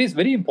 It is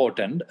very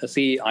important.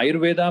 See,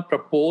 Ayurveda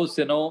propose,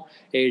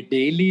 a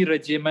daily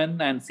regimen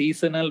and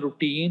seasonal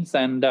routines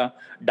and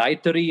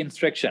dietary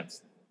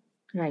instructions.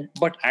 Right.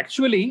 But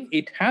actually,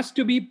 it has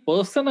to be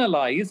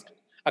personalized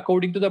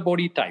according to the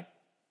body type.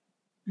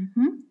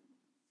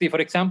 See, for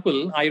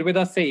example,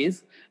 Ayurveda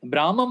says,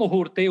 Brahma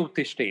Muhurte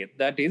Uttishte.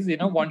 That is,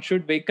 one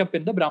should wake up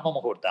in the Brahma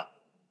Muhurta.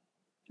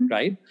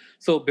 Right?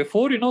 So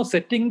before,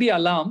 setting the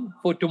alarm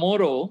for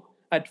tomorrow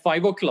at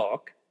 5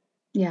 o'clock,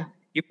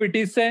 if it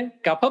is a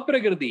Kapha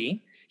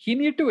Prakriti, he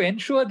need to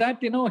ensure that,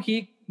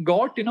 he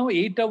got,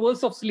 8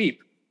 hours of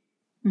sleep.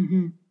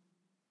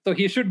 So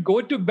he should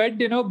go to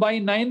bed, by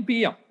 9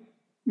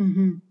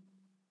 p.m.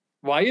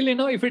 While,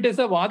 if it is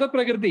a Vada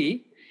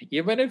Prakriti,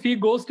 even if he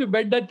goes to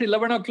bed at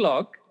 11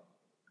 o'clock,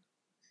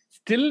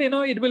 still,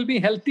 it will be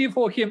healthy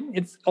for him.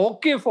 It's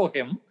okay for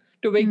him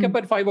to wake up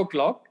at 5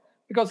 o'clock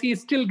because he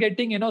is still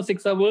getting,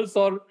 6 hours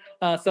or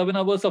 7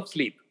 hours of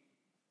sleep.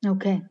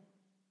 Okay.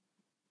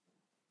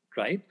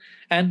 Right.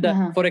 And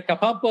for a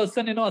Kapha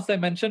person, as I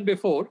mentioned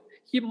before,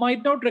 he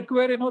might not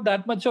require,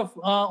 that much of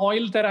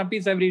oil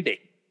therapies every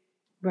day.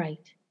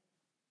 Right.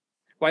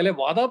 While a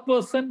Vada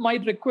person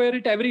might require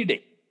it every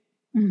day.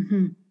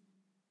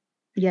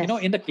 Yes.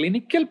 In the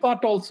clinical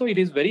part also, it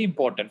is very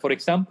important. For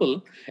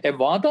example, a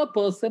Vada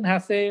person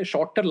has a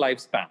shorter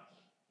lifespan.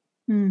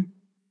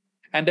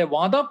 And a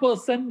Vada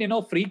person,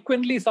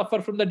 frequently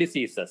suffer from the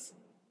diseases.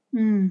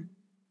 And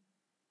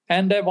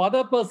a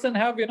Vada person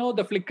have,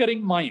 the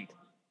flickering mind.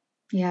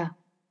 Yeah.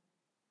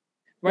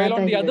 While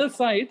on the other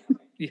side,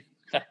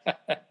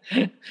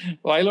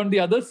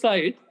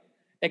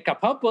 a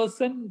Kapha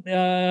person,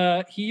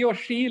 he or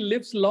she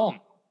lives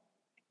long.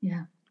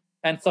 Yeah.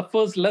 And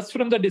suffers less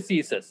from the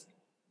diseases.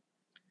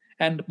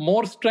 And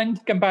more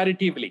strength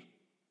comparatively.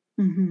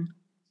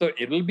 So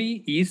it will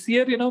be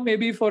easier,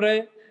 maybe for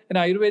an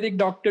Ayurvedic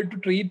doctor to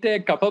treat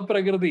a Kapha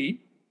Prakriti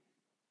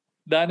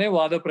than a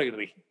Vada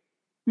Prakriti.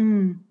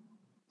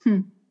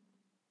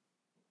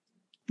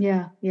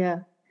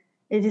 Yeah.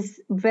 It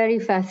is very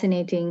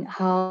fascinating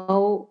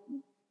how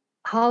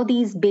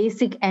these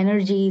basic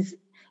energies,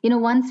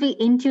 once we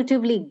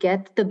intuitively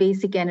get the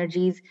basic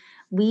energies,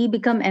 we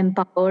become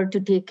empowered to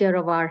take care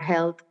of our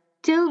health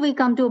till we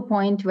come to a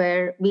point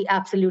where we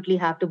absolutely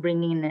have to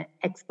bring in an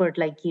expert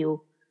like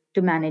you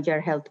to manage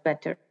our health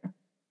better.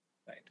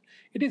 Right.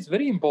 It is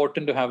very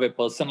important to have a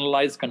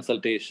personalized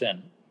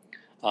consultation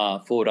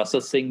for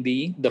assessing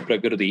the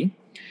Prakriti.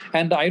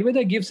 And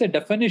Ayurveda gives a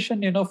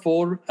definition,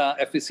 for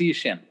a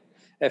physician.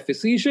 A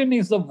physician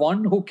is the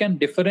one who can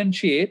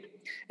differentiate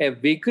a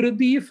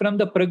Vikriti from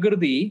the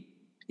Prakriti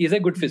is a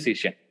good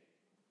physician.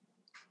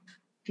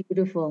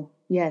 Beautiful.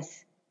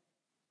 Yes.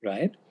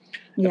 Right?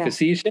 A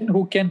physician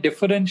who can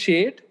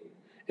differentiate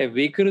a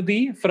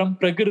Vikriti from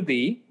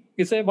Prakriti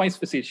is a wise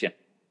physician.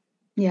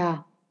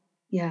 Yeah.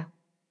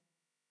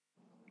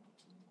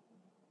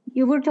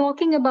 You were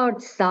talking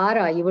about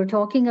Sara. You were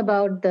talking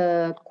about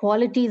the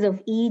qualities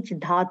of each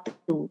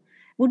dhatu.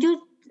 Would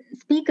you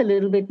speak a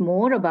little bit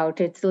more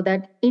about it so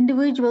that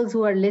individuals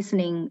who are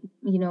listening,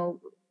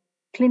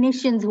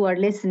 clinicians who are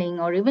listening,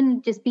 or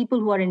even just people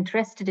who are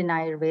interested in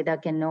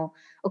Ayurveda, can know,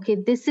 okay,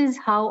 this is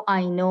how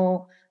I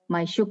know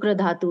my Shukra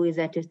Dhatu is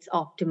at its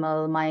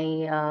optimal,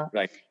 my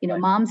Right.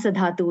 Mamsa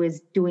Dhatu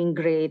is doing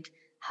great.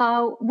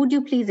 How would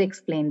you please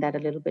explain that a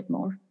little bit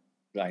more?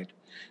 Right.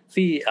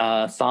 See,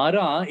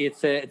 Sara,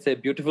 it's a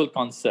beautiful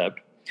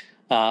concept.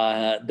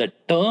 The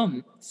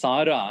term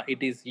Sara,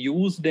 it is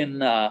used in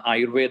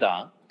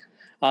Ayurveda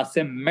as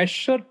a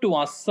measure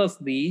to assess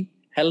the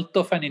health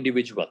of an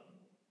individual.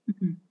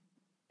 Mm-hmm.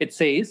 It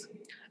says,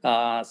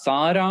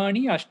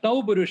 Sarani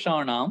Ashtau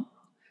Purushanam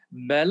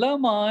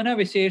Balamana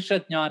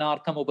Vishesha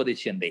Jnanartham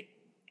Upadishyante.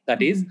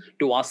 That is,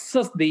 to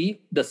assess the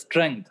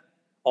strength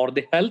or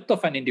the health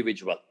of an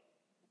individual.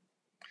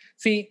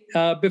 See,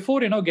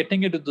 before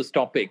getting into this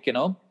topic,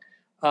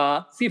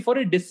 see, for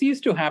a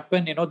disease to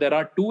happen, there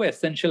are two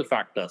essential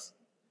factors.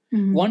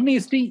 Mm-hmm. One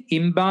is the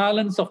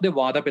imbalance of the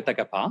Vata Pitta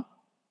Kapha,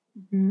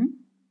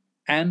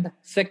 and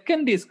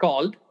second is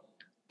called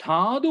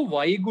Dhadu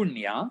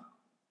Vaigunya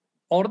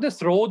or the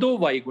Srodo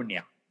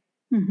Vaigunya.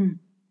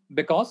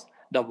 Because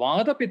the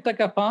Vata Pitta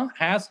Kapha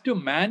has to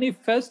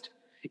manifest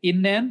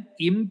in an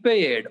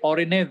impaired or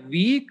in a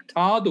weak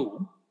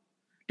Dhadu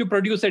to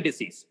produce a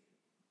disease.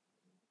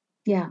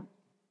 Yeah.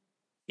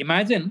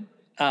 Imagine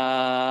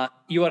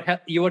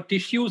your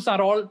tissues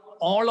are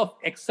all of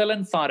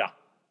excellent Sara.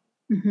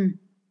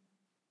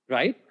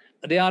 Right?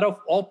 They are of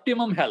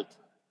optimum health.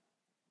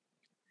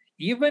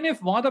 Even if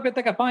Vata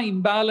Pitta Kapha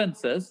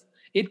imbalances,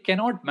 it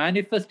cannot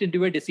manifest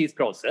into a disease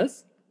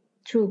process.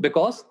 True.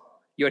 Because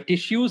your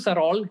tissues are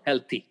all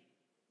healthy.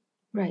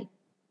 Right.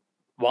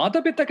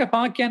 Vata Pitta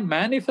Kapha can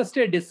manifest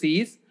a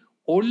disease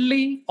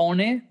only on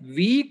a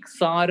weak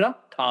Sara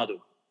Dhadu.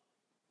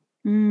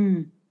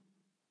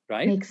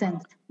 Right? Makes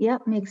sense. Yeah,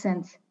 makes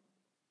sense.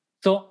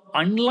 So,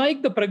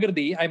 unlike the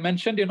Prakriti, I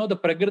mentioned, the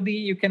Prakriti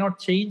you cannot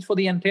change for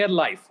the entire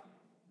life.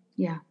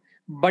 Yeah.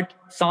 But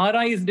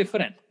Sara is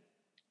different.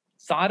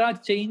 Sara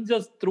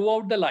changes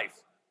throughout the life.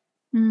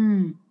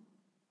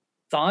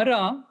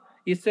 Sara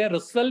is a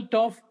result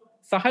of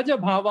Sahaja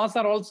Bhavas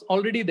are also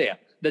already there.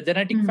 The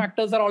genetic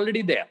factors are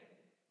already there.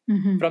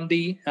 From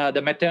the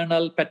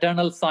maternal,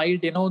 paternal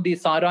side, the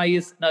Sara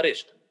is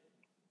nourished.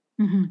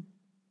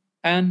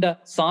 And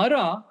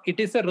Sara, it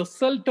is a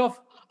result of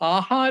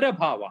Ahara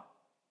Bhava,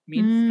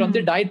 means from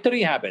the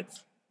dietary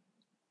habits.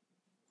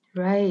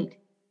 Right.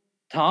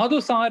 Dhadu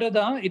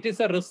Sarada, it is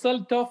a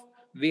result of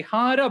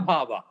Vihara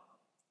Bhava.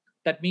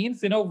 That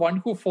means, one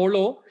who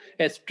follow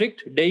a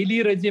strict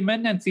daily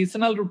regimen and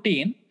seasonal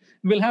routine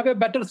will have a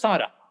better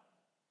Sara.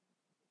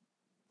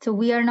 So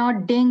we are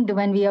not dinged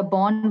when we are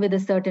born with a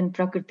certain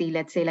Prakriti,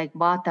 let's say like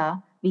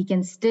Vata. We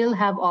can still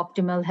have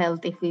optimal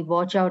health if we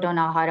watch out on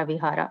Ahara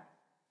Vihara.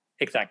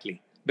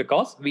 Exactly.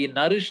 Because we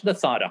nourish the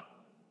Sara.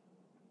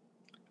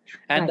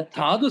 And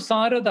Dhadu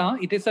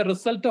Sarada, it is a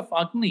result of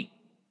Agni.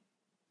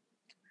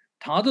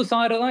 Dhadu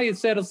Sarada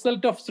is a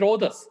result of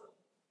Srodas.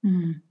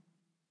 Dhadu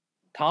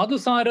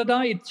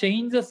Sarada, it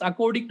changes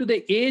according to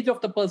the age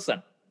of the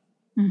person.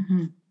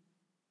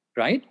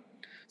 Right?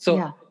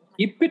 So,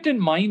 keep it in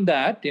mind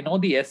that,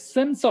 the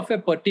essence of a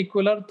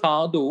particular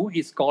Dhadu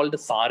is called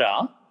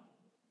Sara.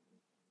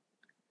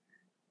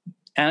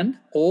 And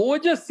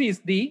Ojas is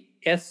the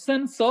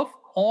essence of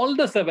all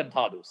the 7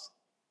 Dhadus.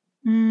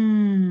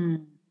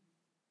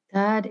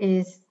 That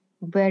is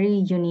very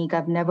unique.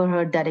 I've never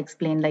heard that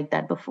explained like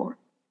that before.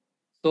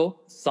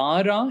 So,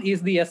 Sara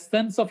is the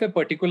essence of a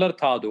particular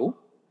Dhadu,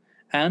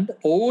 and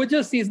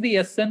Ojas is the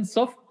essence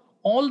of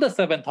all the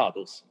 7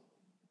 Dhadus.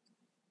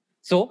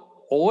 So,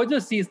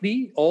 Ojas is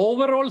the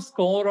overall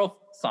score of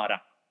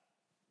Sara.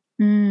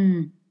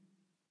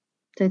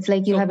 So, it's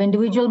like you have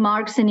individual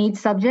marks in each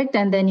subject,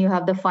 and then you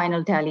have the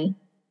final tally.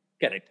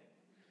 Correct.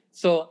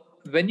 So,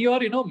 when you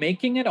are,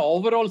 making an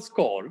overall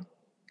score,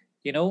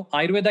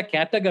 Ayurveda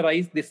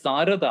categorized the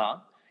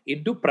Sarada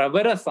into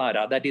Pravara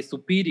Sara, that is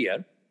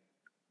superior,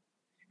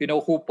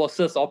 who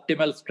possess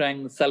optimal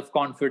strength,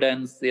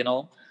 self-confidence,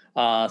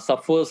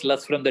 suffers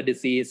less from the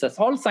disease.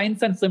 All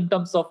signs and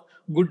symptoms of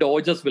good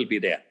Ojas will be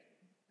there.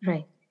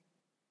 Right.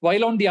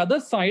 While on the other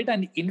side,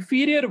 an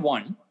inferior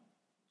one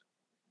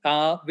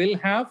will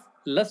have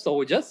less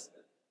Ojas.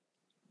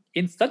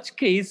 In such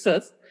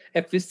cases,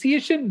 a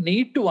physician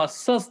need to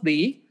assess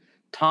the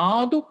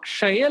Dhadu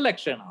Kshaya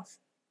Lakshanas.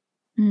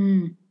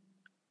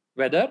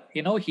 Whether,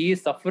 he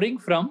is suffering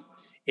from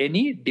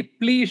any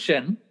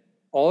depletion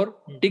or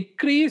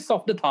decrease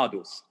of the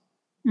Dhadus.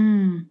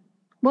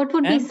 What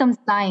would be some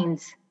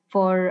signs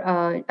for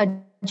a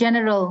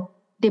general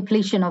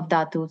depletion of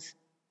Dhatus?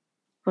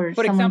 For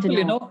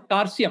example,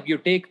 calcium, you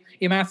take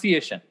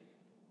emaciation.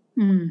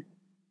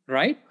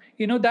 Right?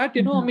 That,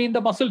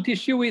 the muscle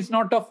tissue is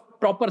not of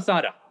proper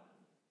Sara.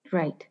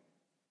 Right.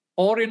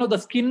 Or, the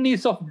skin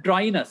is of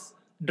dryness,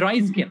 dry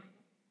skin.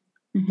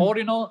 Or,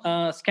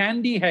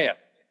 scanty hair.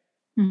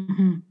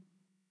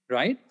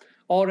 Right?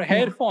 Or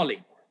hair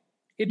falling.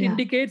 It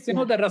indicates, the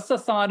Rasa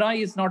Sara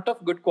is not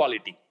of good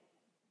quality.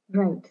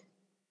 Right.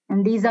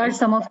 And these are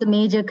some of the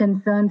major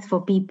concerns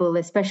for people,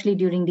 especially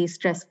during these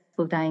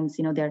stressful times.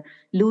 They're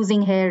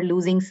losing hair,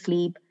 losing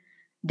sleep.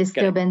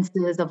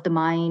 disturbances of the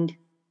mind,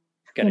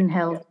 skin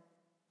health.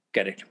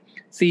 Correct.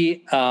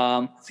 See,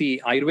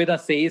 Ayurveda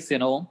says,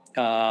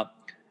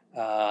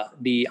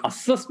 the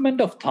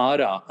assessment of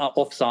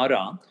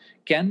Sara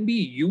can be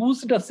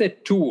used as a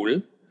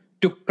tool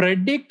to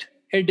predict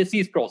a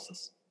disease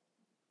process.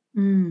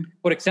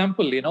 For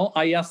example,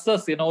 I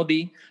assess, the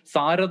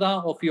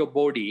Sarada of your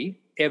body,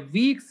 a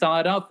weak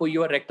Sara for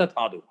your Rakta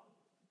Dhatu.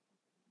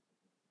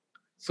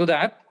 So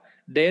that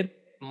there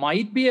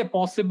might be a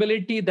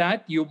possibility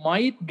that you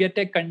might get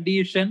a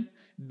condition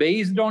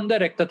based on the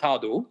Rakta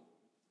Dhatu.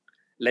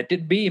 Let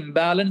it be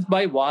imbalanced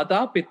by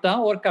Vata, Pitta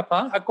or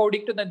Kapha.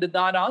 According to the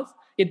Nidanas,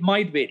 it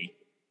might vary.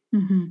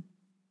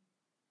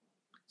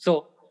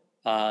 So,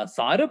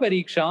 Sara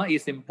Pariksha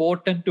is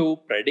important to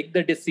predict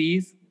the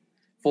disease,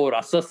 for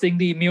assessing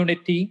the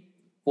immunity,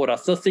 for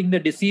assessing the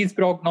disease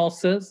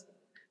prognosis,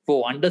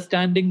 for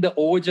understanding the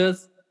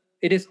ojas.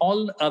 It is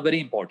all very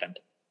important.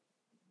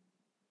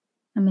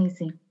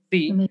 Amazing.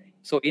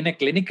 So in a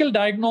clinical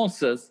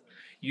diagnosis,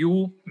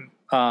 you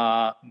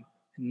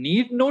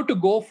need not to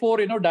go for,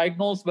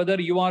 diagnose whether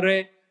you are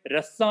a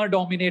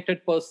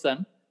Rasa-dominated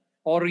person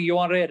or you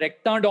are a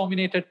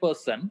Rakta-dominated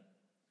person.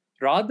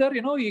 Rather,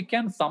 you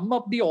can sum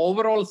up the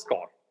overall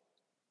score.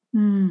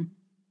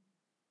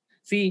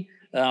 See,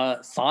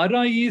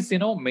 Sara is,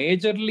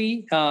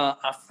 majorly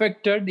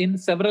affected in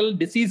several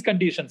disease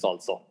conditions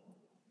also.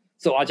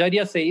 So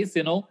Acharya says,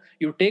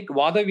 you take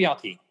Vada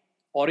Vyadhi,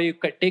 or you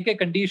take a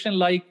condition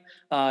like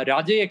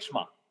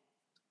Rajayakshma,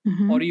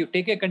 or you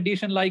take a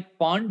condition like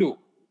Pandu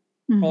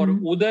or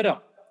Udaram.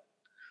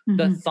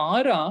 The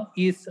Sara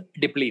is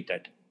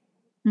depleted.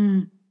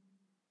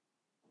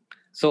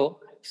 So,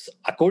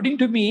 according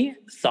to me,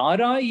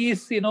 Sara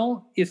is,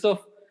 is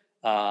of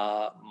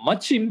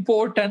much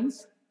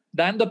importance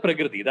than the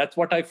Prakriti. That's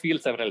what I feel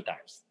several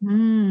times.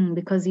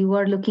 Because you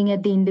are looking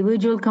at the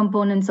individual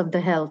components of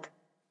the health.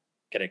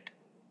 Correct.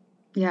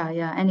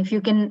 Yeah. And if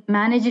you can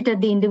manage it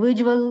at the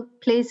individual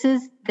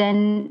places,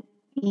 then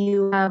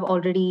you have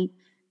already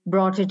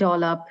brought it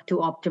all up to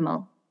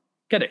optimal.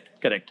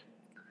 Correct.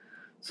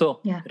 So,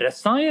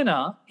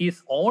 Rasayana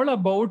is all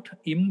about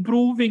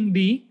improving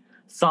the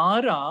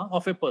Sara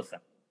of a person.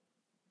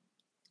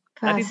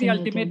 That is the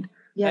ultimate.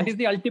 That is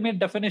the ultimate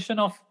definition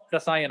of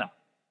Rasayana.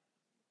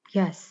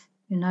 Yes,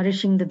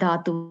 nourishing the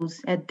dhatus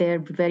at their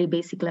very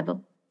basic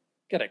level.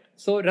 Correct.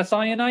 So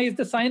Rasayana is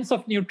the science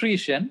of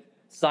nutrition,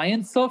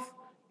 science of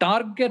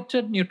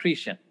targeted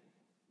nutrition.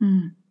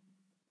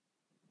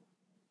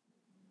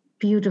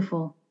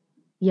 Beautiful.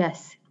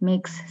 Yes,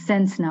 makes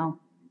sense now.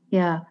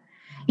 Yeah.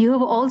 You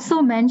have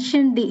also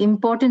mentioned the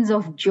importance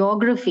of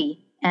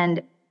geography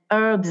and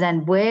herbs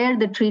and where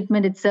the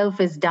treatment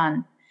itself is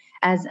done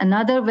as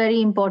another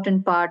very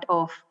important part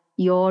of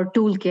your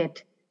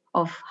toolkit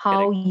of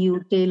how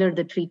you tailor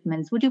the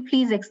treatments. Would you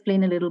please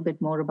explain a little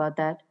bit more about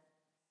that?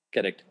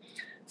 Correct.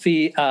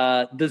 See,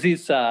 this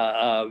is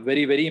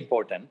very, very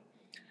important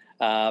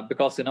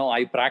because,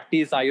 I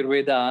practice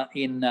Ayurveda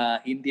in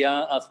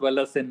India as well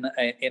as in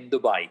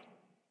Dubai.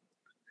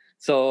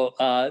 So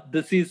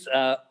this is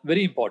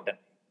very important.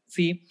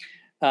 See,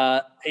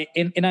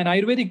 in an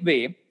Ayurvedic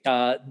way,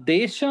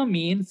 Desha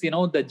means,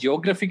 the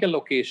geographical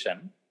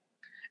location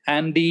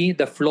and the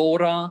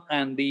flora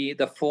and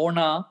the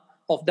fauna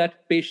of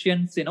that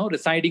patient's,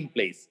 residing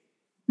place.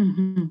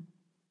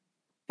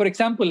 For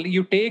example,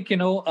 you take,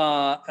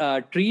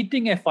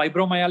 treating a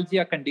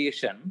fibromyalgia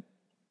condition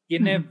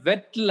in a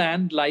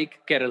wetland like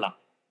Kerala.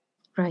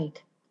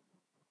 Right.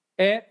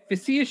 A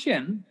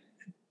physician,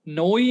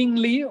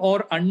 knowingly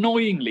or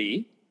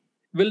unknowingly,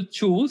 will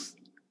choose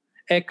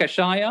a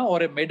kashaya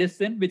or a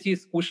medicine which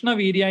is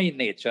Ushnavirya in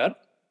nature,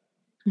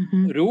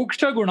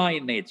 Ruksha Guna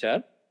in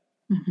nature,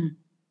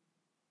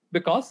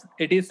 because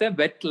it is a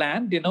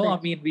wetland,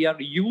 we are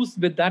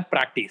used with that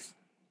practice.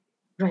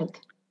 Right.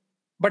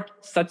 But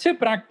such a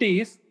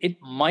practice,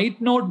 it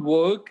might not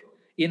work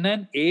in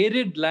an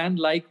arid land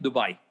like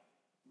Dubai.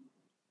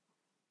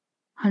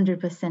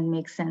 100%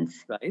 makes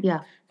sense. Right?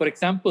 Yeah. For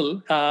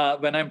example,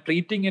 when I'm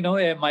treating,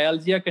 a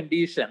myalgia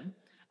condition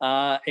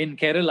in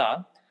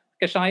Kerala,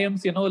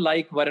 kashayams,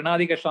 like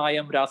Varanadi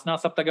Kashayam, Rasna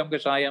Saptagam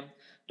Kashayam,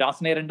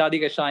 Rasne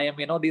Rendadi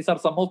Kashayam, these are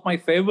some of my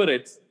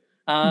favorites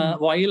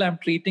while I'm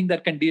treating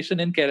that condition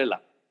in Kerala.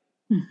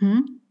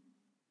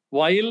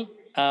 While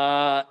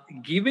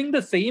giving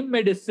the same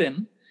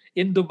medicine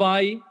in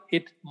Dubai,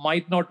 it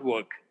might not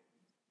work.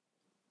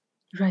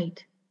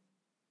 Right.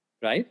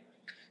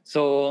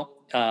 So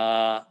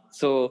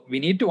we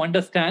need to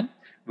understand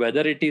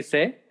whether it is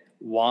a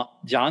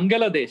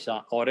Jangala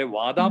Desha or a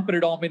Vada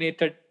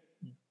predominated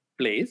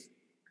place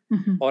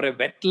or a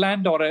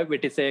wetland or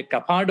it is a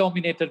Kapha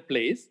dominated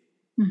place.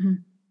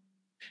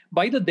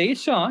 By the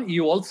Desha,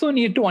 you also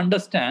need to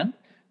understand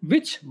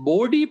which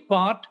body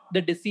part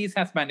the disease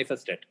has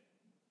manifested.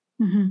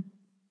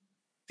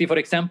 See, for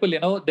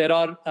example, there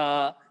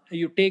are,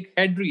 you take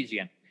head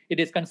region. It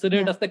is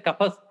considered as the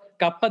Kapha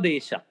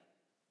Desha.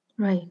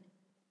 Right.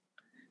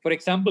 For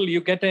example,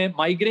 you get a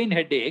migraine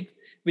headache,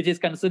 which is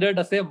considered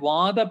as a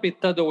Vada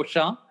Pitta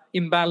Dosha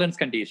imbalance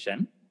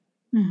condition.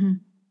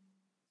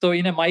 So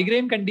in a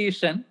migraine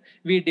condition,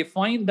 we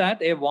define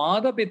that a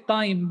Vata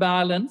Pitta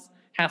imbalance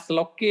has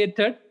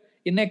located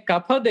in a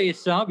Kapha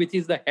Desha, which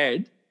is the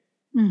head,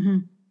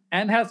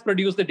 and has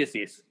produced the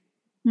disease.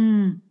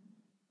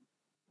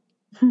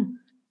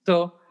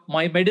 So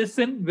my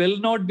medicine will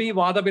not be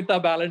Vata Pitta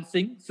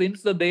balancing,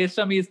 since the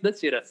Desham is the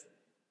Shiras.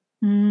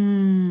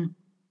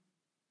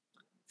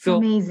 So,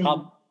 amazing.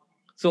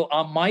 So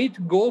I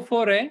might go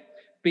for a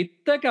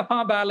Pitta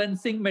Kapha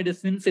balancing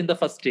medicines in the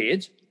first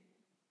stage.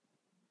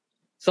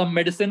 Some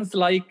medicines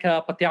like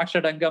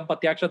Patyaksha Dangam,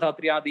 Patyaksha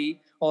Dhatriyadi,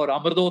 or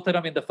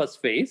Amrutotharam in the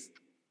first phase,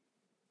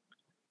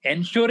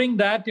 ensuring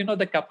that the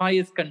Kapha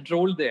is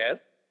controlled there.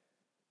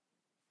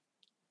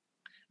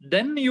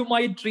 Then you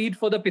might treat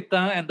for the Pitta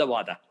and the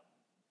Vata.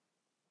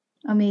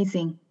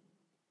 Amazing.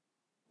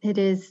 It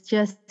is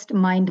just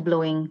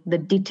mind-blowing, the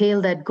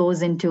detail that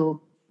goes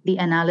into the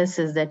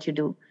analysis that you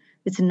do.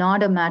 It's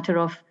not a matter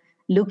of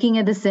looking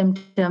at the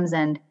symptoms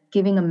and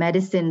giving a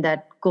medicine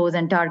that goes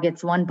and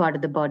targets one part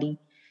of the body.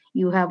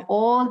 You have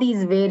all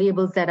these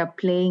variables that are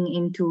playing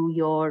into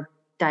your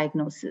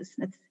diagnosis.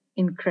 That's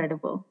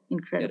incredible.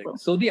 Correct.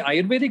 So the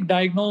Ayurvedic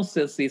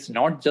diagnosis is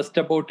not just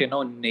about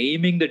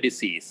naming the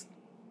disease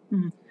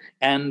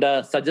and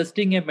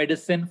suggesting a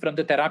medicine from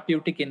the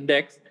therapeutic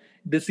index.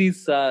 This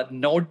is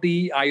not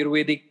the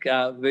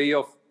Ayurvedic way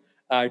of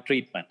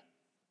treatment.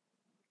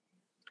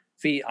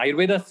 See,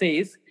 Ayurveda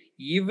says,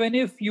 even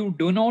if you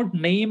do not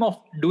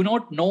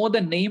know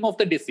the name of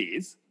the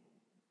disease,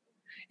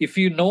 if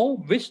you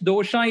know which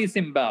dosha is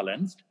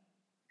imbalanced,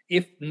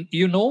 if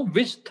you know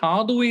which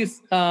dhatu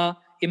is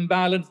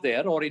imbalanced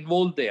there or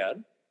involved there,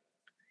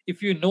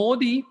 if you know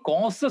the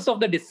causes of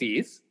the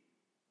disease,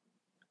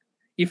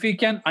 if you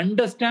can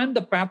understand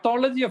the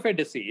pathology of a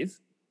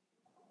disease,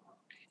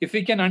 if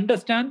you can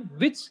understand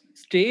which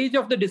stage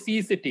of the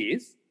disease it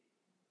is,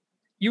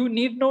 you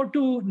need not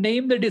to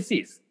name the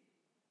disease.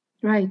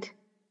 Right.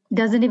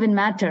 Doesn't even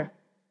matter.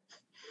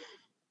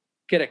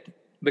 Correct.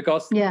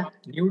 Because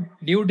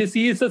new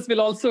diseases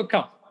will also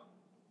come.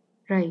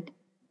 Right.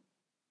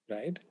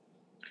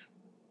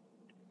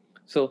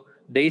 So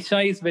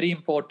Desha is very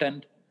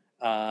important.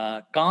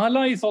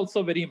 Kala is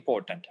also very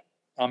important.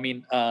 I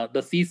mean,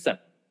 the season.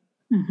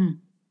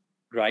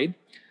 Right?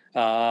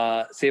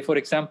 Say, for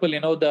example,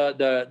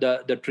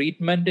 the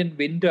treatment in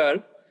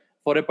winter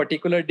for a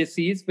particular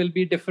disease will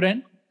be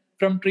different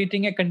from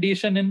treating a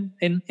condition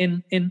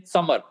in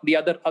summer, the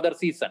other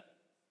season.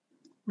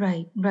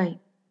 Right.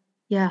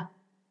 Yeah.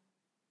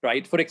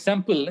 Right. For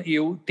example,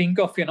 you think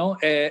of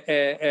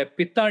a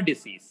Pitta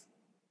disease,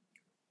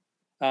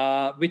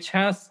 which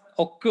has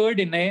occurred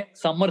in a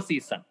summer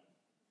season.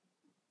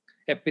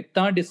 A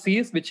Pitta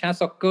disease which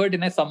has occurred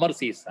in a summer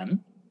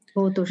season.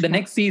 The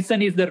next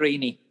season is the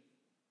rainy.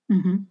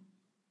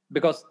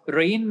 Because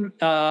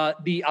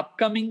the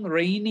upcoming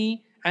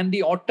rainy and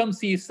the autumn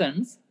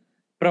seasons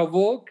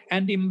provoke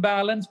and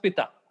imbalance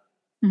Pitta.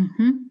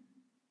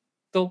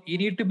 So you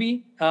need to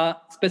be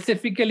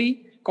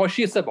specifically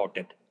cautious about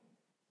it.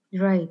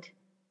 Right.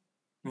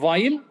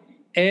 While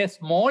a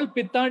small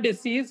Pitta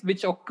disease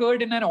which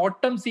occurred in an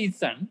autumn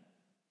season,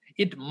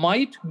 it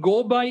might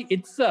go by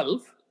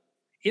itself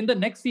in the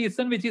next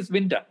season, which is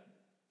winter.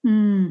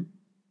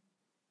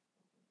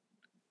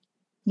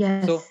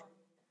 Yes. So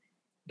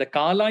the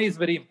Kala is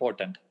very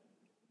important.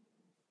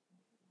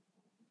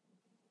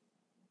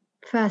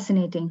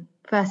 Fascinating.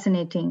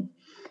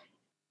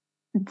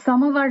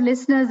 Some of our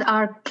listeners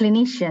are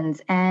clinicians,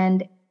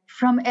 and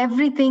from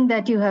everything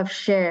that you have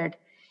shared,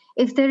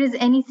 if there is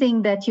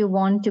anything that you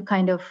want to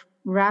kind of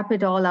wrap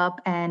it all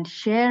up and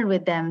share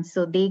with them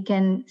so they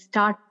can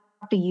start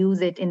to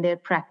use it in their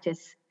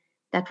practice,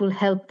 that will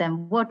help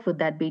them, what would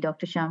that be,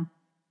 Dr. Shyam?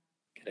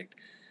 Correct.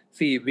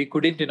 See, we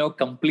couldn't,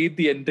 complete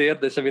the entire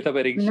Dashavita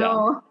Pariksha.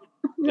 No.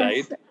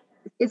 Right? Yes.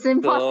 It's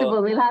impossible.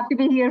 So, we'll have to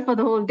be here for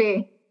the whole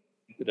day.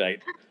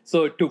 Right.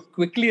 So to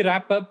quickly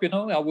wrap up,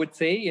 I would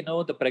say,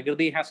 the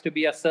Prakriti has to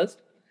be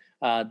assessed.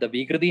 The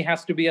Vikriti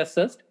has to be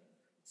assessed.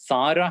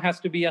 Sara has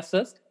to be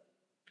assessed.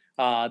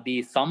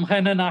 The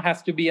Samhanana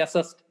has to be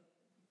assessed.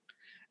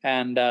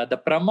 And the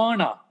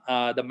Pramana,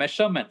 the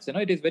measurements,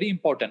 it is very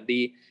important.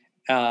 The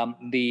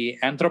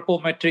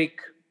anthropometric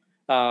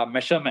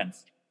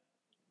measurements.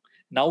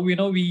 Now,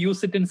 we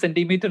use it in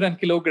centimeter and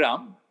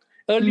kilogram.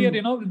 Earlier,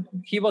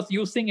 he was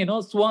using,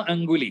 Swa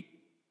Anguli.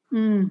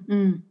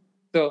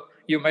 So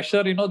you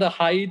measure, the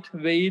height,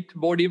 weight,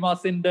 body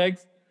mass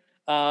index,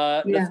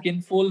 the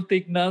skin fold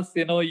thickness,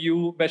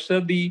 you measure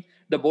the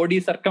body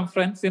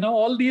circumference,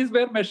 all these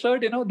were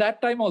measured,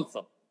 that time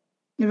also.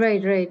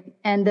 Right.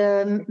 And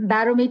the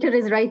barometer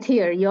is right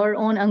here, your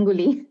own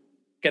Anguli.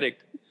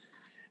 Correct.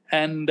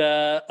 And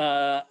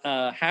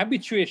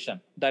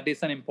habituation, that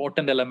is an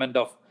important element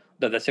of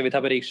the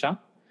Dashavita Pariksha.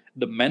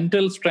 The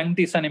mental strength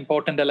is an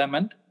important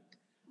element.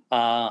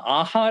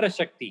 Ahara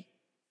Shakti,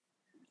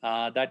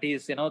 that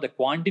is, the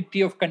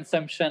quantity of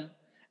consumption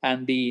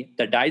and the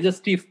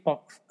digestive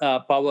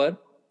power.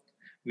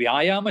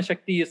 Vyayama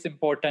Shakti is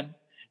important.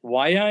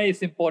 Vaya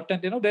is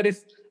important. There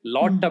is a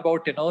lot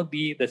about,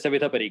 the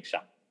Dashavita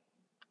Pariksha.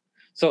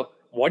 So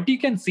what you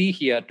can see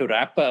here, to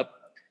wrap up,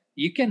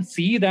 you can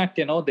see that,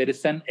 there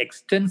is an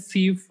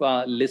extensive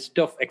list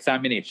of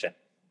examination.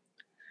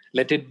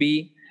 Let it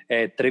be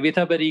a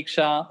Trividha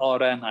Pariksha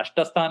or an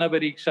Ashtasthana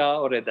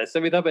Pariksha or a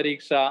Dasavidha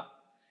Pariksha,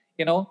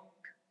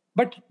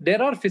 But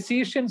there are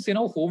physicians,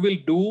 who will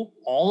do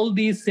all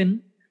these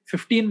in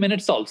 15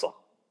 minutes also.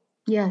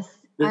 Yes,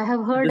 I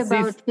have heard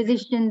about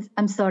physicians.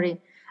 I'm sorry.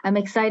 I'm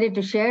excited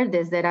to share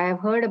this, that I have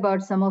heard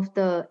about some of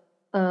the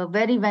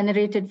very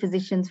venerated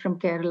physicians from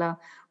Kerala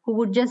who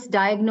would just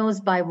diagnose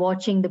by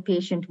watching the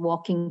patient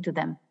walking to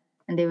them.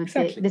 And they would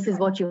say, this is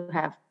what you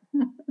have.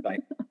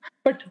 Right.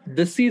 But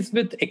this is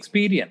with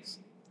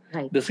experience.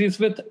 Right. This is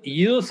with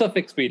years of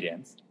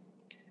experience.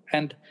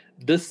 And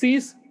this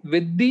is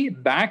with the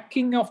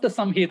backing of the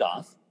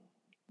Samhitas.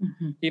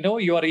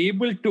 You are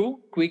able to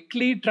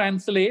quickly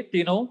translate,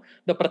 the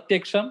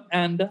Pratyaksham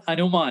and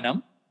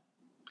Anumanam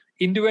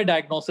into a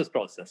diagnosis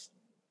process.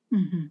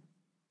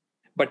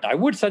 But I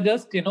would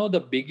suggest,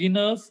 the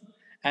beginners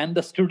and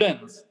the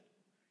students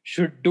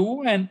should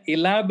do an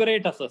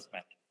elaborate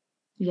assessment.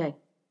 Yeah.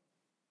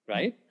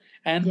 Right?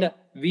 And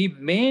we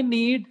may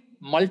need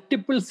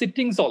multiple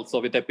sittings also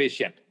with a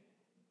patient.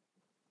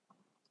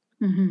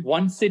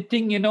 One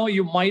sitting,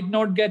 you might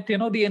not get,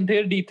 the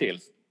entire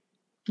details.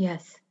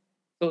 Yes.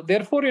 So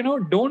therefore,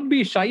 don't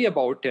be shy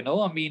about,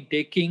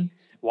 taking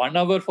 1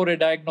 hour for a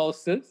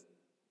diagnosis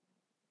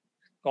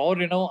or,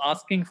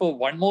 asking for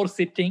one more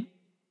sitting.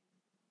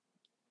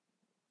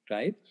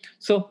 Right?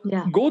 So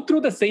go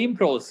through the same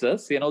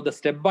process, the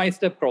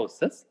step-by-step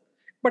process.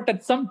 But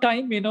at some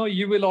time,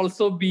 you will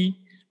also be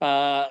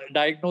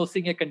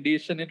diagnosing a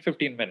condition in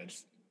 15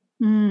 minutes.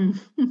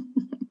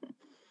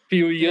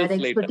 Few years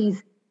later.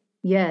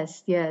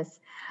 Yes.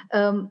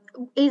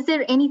 Is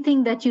there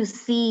anything that you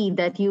see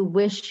that you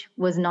wish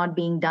was not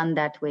being done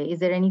that way? Is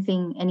there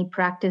any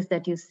practice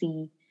that you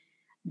see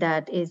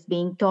that is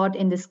being taught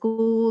in the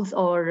schools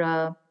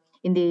or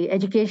in the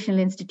educational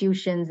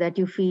institutions that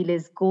you feel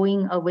is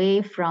going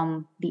away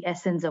from the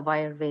essence of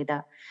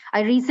Ayurveda?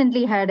 I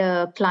recently had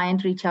a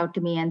client reach out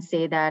to me and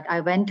say that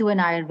I went to an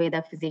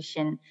Ayurveda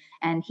physician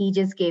and he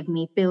just gave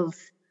me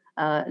pills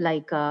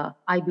like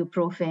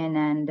ibuprofen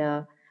and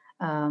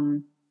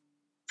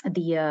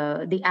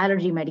the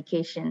allergy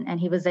medication. And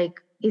he was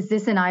like, is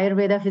this an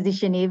Ayurveda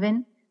physician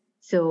even?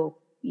 So,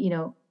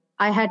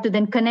 I had to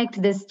then connect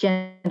this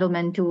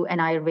gentleman to an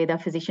Ayurveda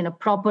physician, a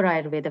proper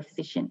Ayurveda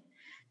physician.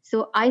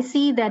 So I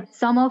see that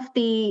some of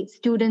the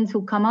students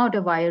who come out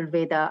of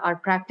Ayurveda are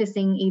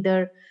practicing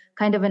either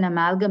kind of an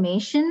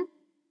amalgamation,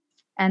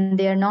 and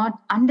they're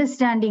not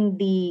understanding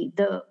the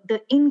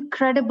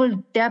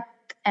incredible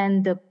depth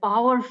and the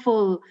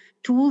powerful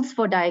tools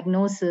for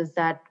diagnosis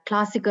that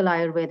classical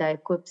Ayurveda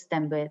equips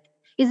them with.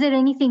 Is there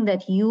anything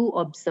that you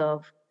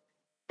observe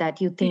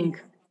that you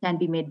think can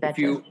be made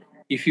better?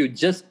 If you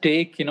just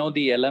take,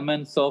 the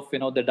elements of,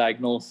 the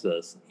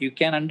diagnosis, you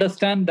can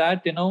understand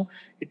that,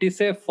 it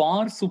is a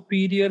far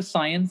superior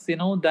science,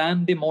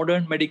 than the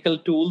modern medical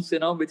tools,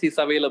 which is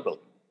available.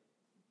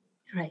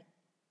 Right.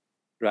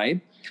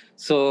 Right.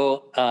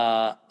 So,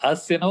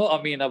 as,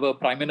 our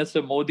Prime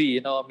Minister Modi,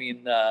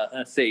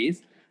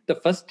 says, the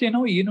first,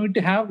 you need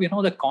to have,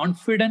 the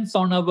confidence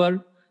on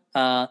our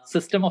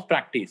system of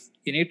practice.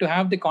 You need to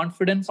have the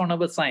confidence on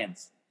our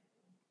science.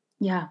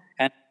 Yeah.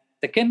 And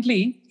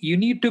secondly, you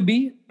need to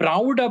be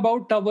proud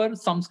about our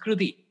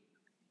Samskriti.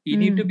 You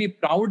need to be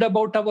proud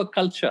about our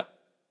culture.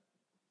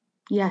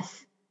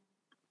 Yes.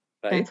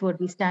 Right? That's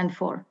what we stand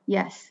for.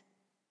 Yes.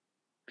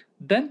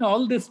 Then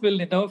all this will,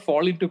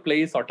 fall into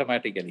place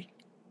automatically.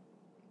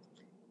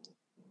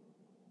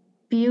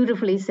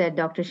 Beautifully said,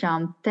 Dr.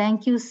 Shyam.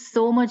 Thank you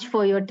so much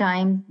for your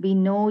time. We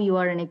know you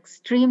are an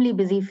extremely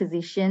busy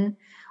physician.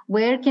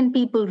 Where can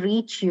people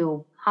reach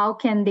you? How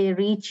can they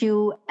reach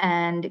you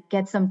and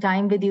get some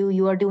time with you?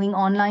 You are doing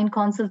online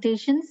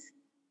consultations,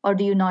 or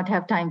do you not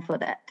have time for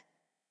that?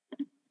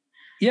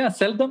 Yeah,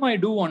 seldom I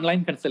do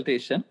online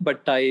consultation,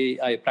 but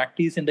I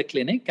practice in the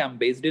clinic. I'm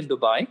based in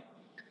Dubai.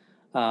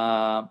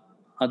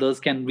 Others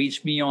can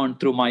reach me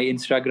through my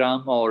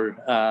Instagram or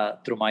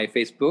through my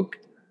Facebook.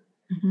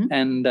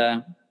 And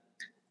that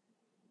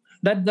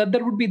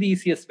would be the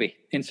easiest way.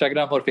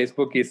 Instagram or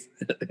Facebook is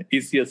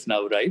easiest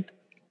now, right?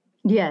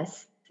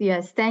 Yes.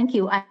 Thank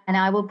you. And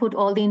I will put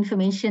all the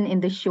information in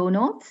the show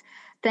notes.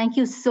 Thank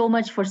you so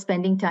much for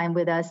spending time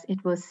with us.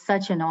 It was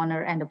such an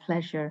honor and a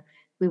pleasure.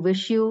 We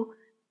wish you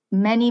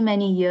many,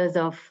 many years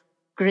of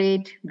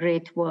great,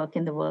 great work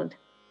in the world.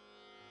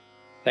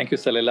 Thank you,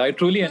 Salila. I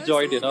truly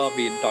enjoyed,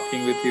 being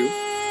talking with you.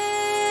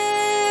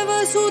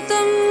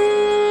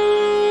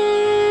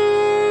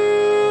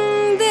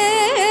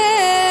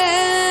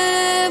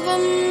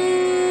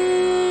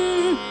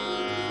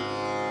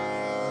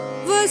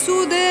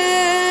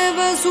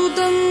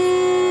 Vasudevasutam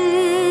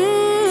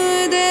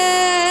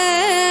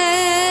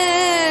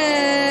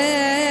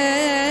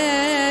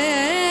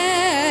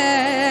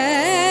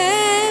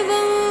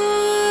devam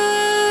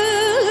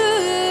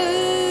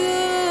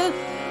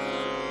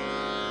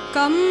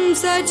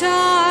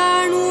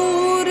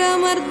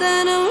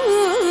kamsachanuramardanam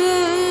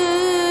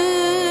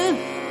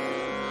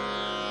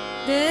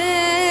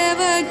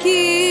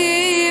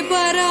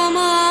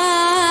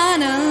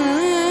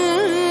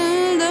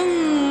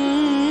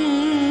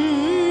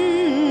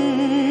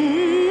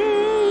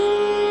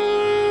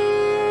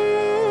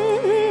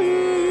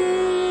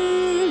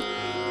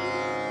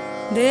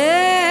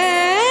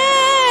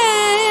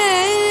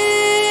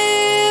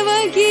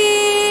Devaki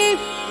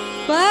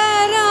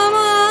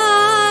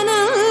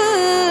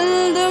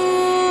பரமானந்தம்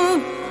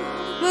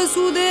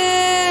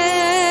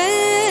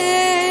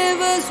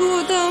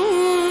வசுதேவசுதம்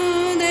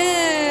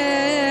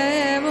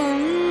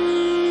தேவம்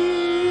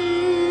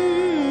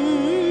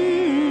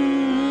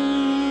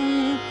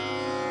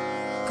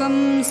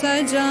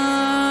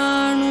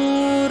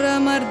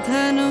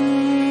கம்சஜாணூரமர்தனம்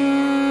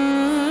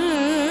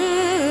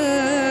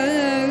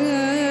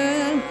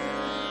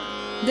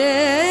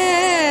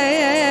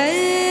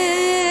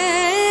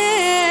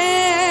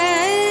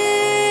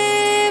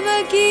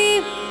தேவகி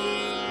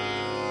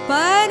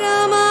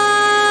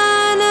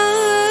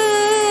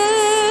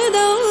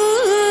பரமானந்தம்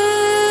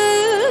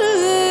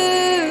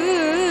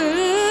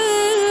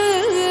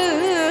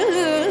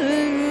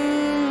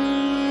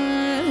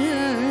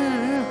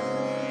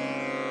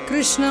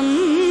கிருஷ்ணம்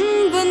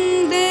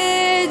வந்தே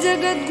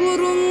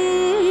ஜகத்குரும்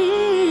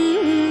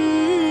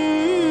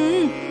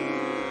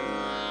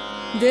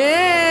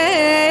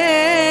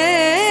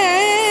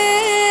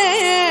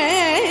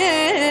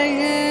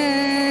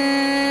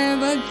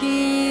தேவகி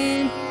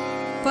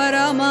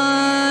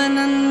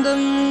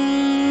பரமானந்தம்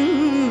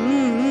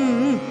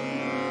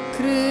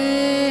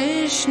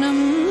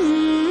கிருஷ்ணம்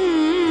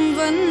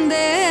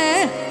வந்தே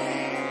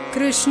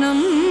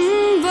கிருஷ்ணம்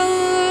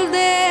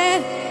வந்தே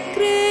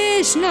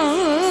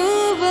கிருஷ்ணம்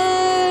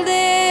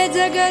வந்தே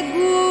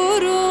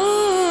ஜகத்குரு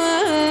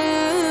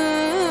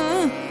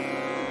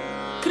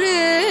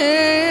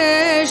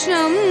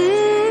கிருஷ்ணம்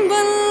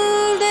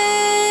வந்தே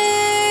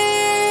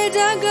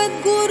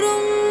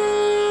ஜகத்குரும்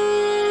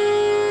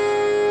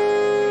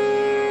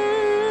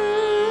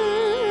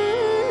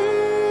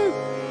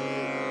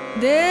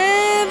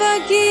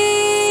தேவகி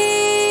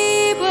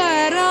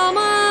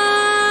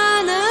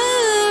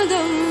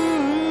பரமானந்தம்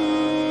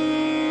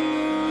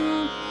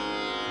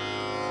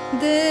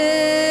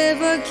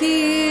தேவகி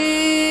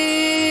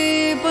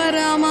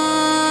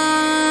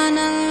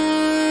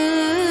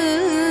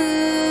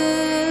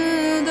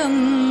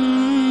பரமானந்தம்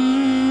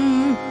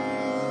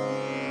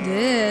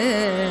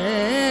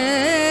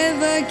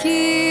தேவகி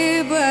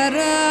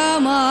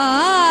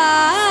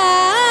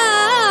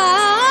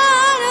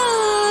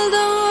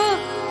பரமானந்தம்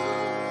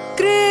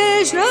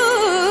கிருஷ்ண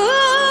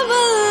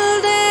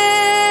வந்தே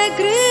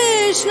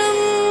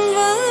கிருஷ்ணம்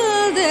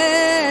வந்தே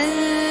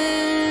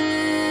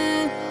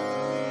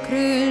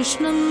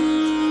கிருஷ்ணம்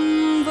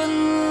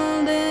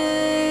வந்தே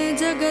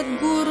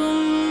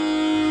ஜகத்குரும்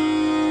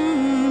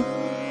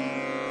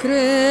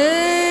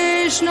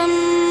கிருஷ்ணம்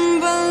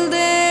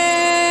வந்தே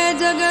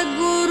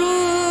ஜகத்குரு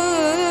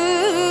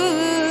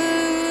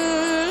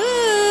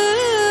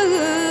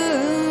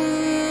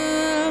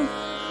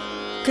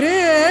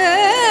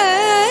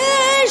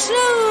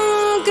கிருஷ்ணம்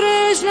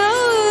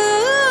கிருஷ்ணம்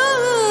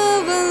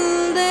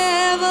வந்தே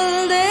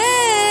வந்தே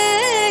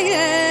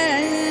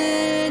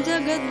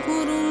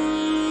ஜகத்குரும்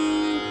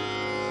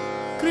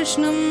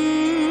கிருஷ்ணம்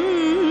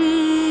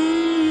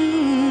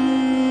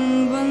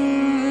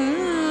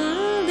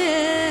வந்தே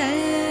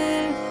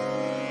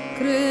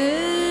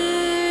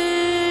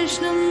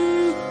கிருஷ்ணம்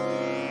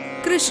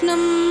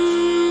கிருஷ்ணம்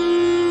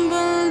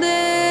வந்தே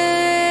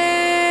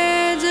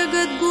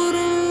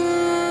ஜகத்குரு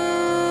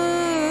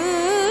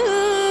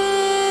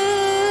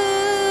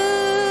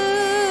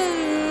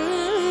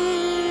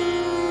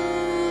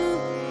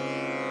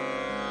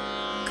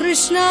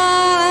கிருஷ்ணா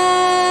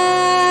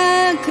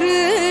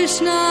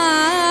கிருஷ்ணா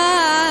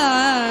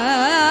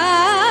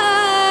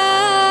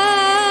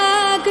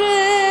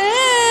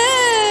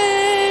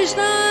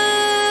கிருஷ்ணா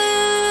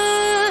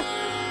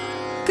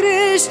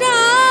கிருஷ்ணா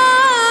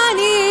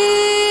நீ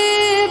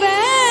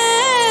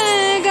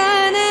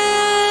வேகனே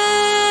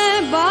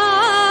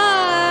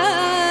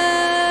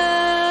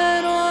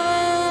borrow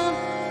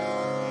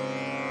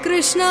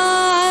Krishna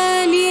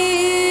நீ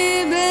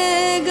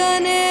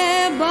வேகனே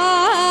borrow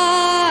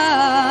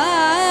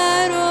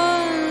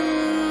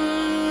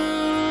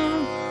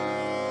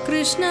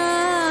Krishna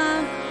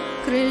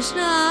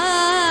Krishna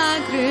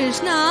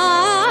Krishna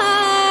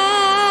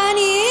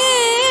நீ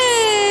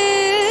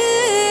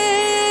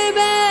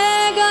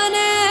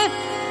ಬೇಗನೆ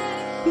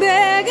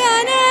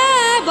ಬೇಗನೆ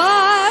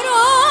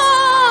ಬಾರೋ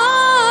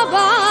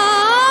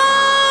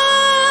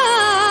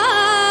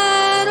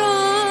ಬಾರೋ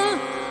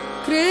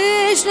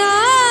ಕೃಷ್ಣ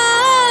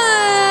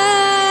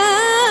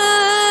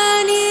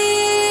ನೀ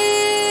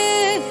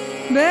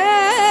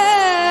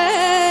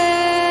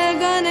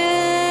ಬೇಗನೆ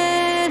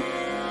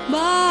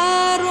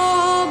ಬಾರೋ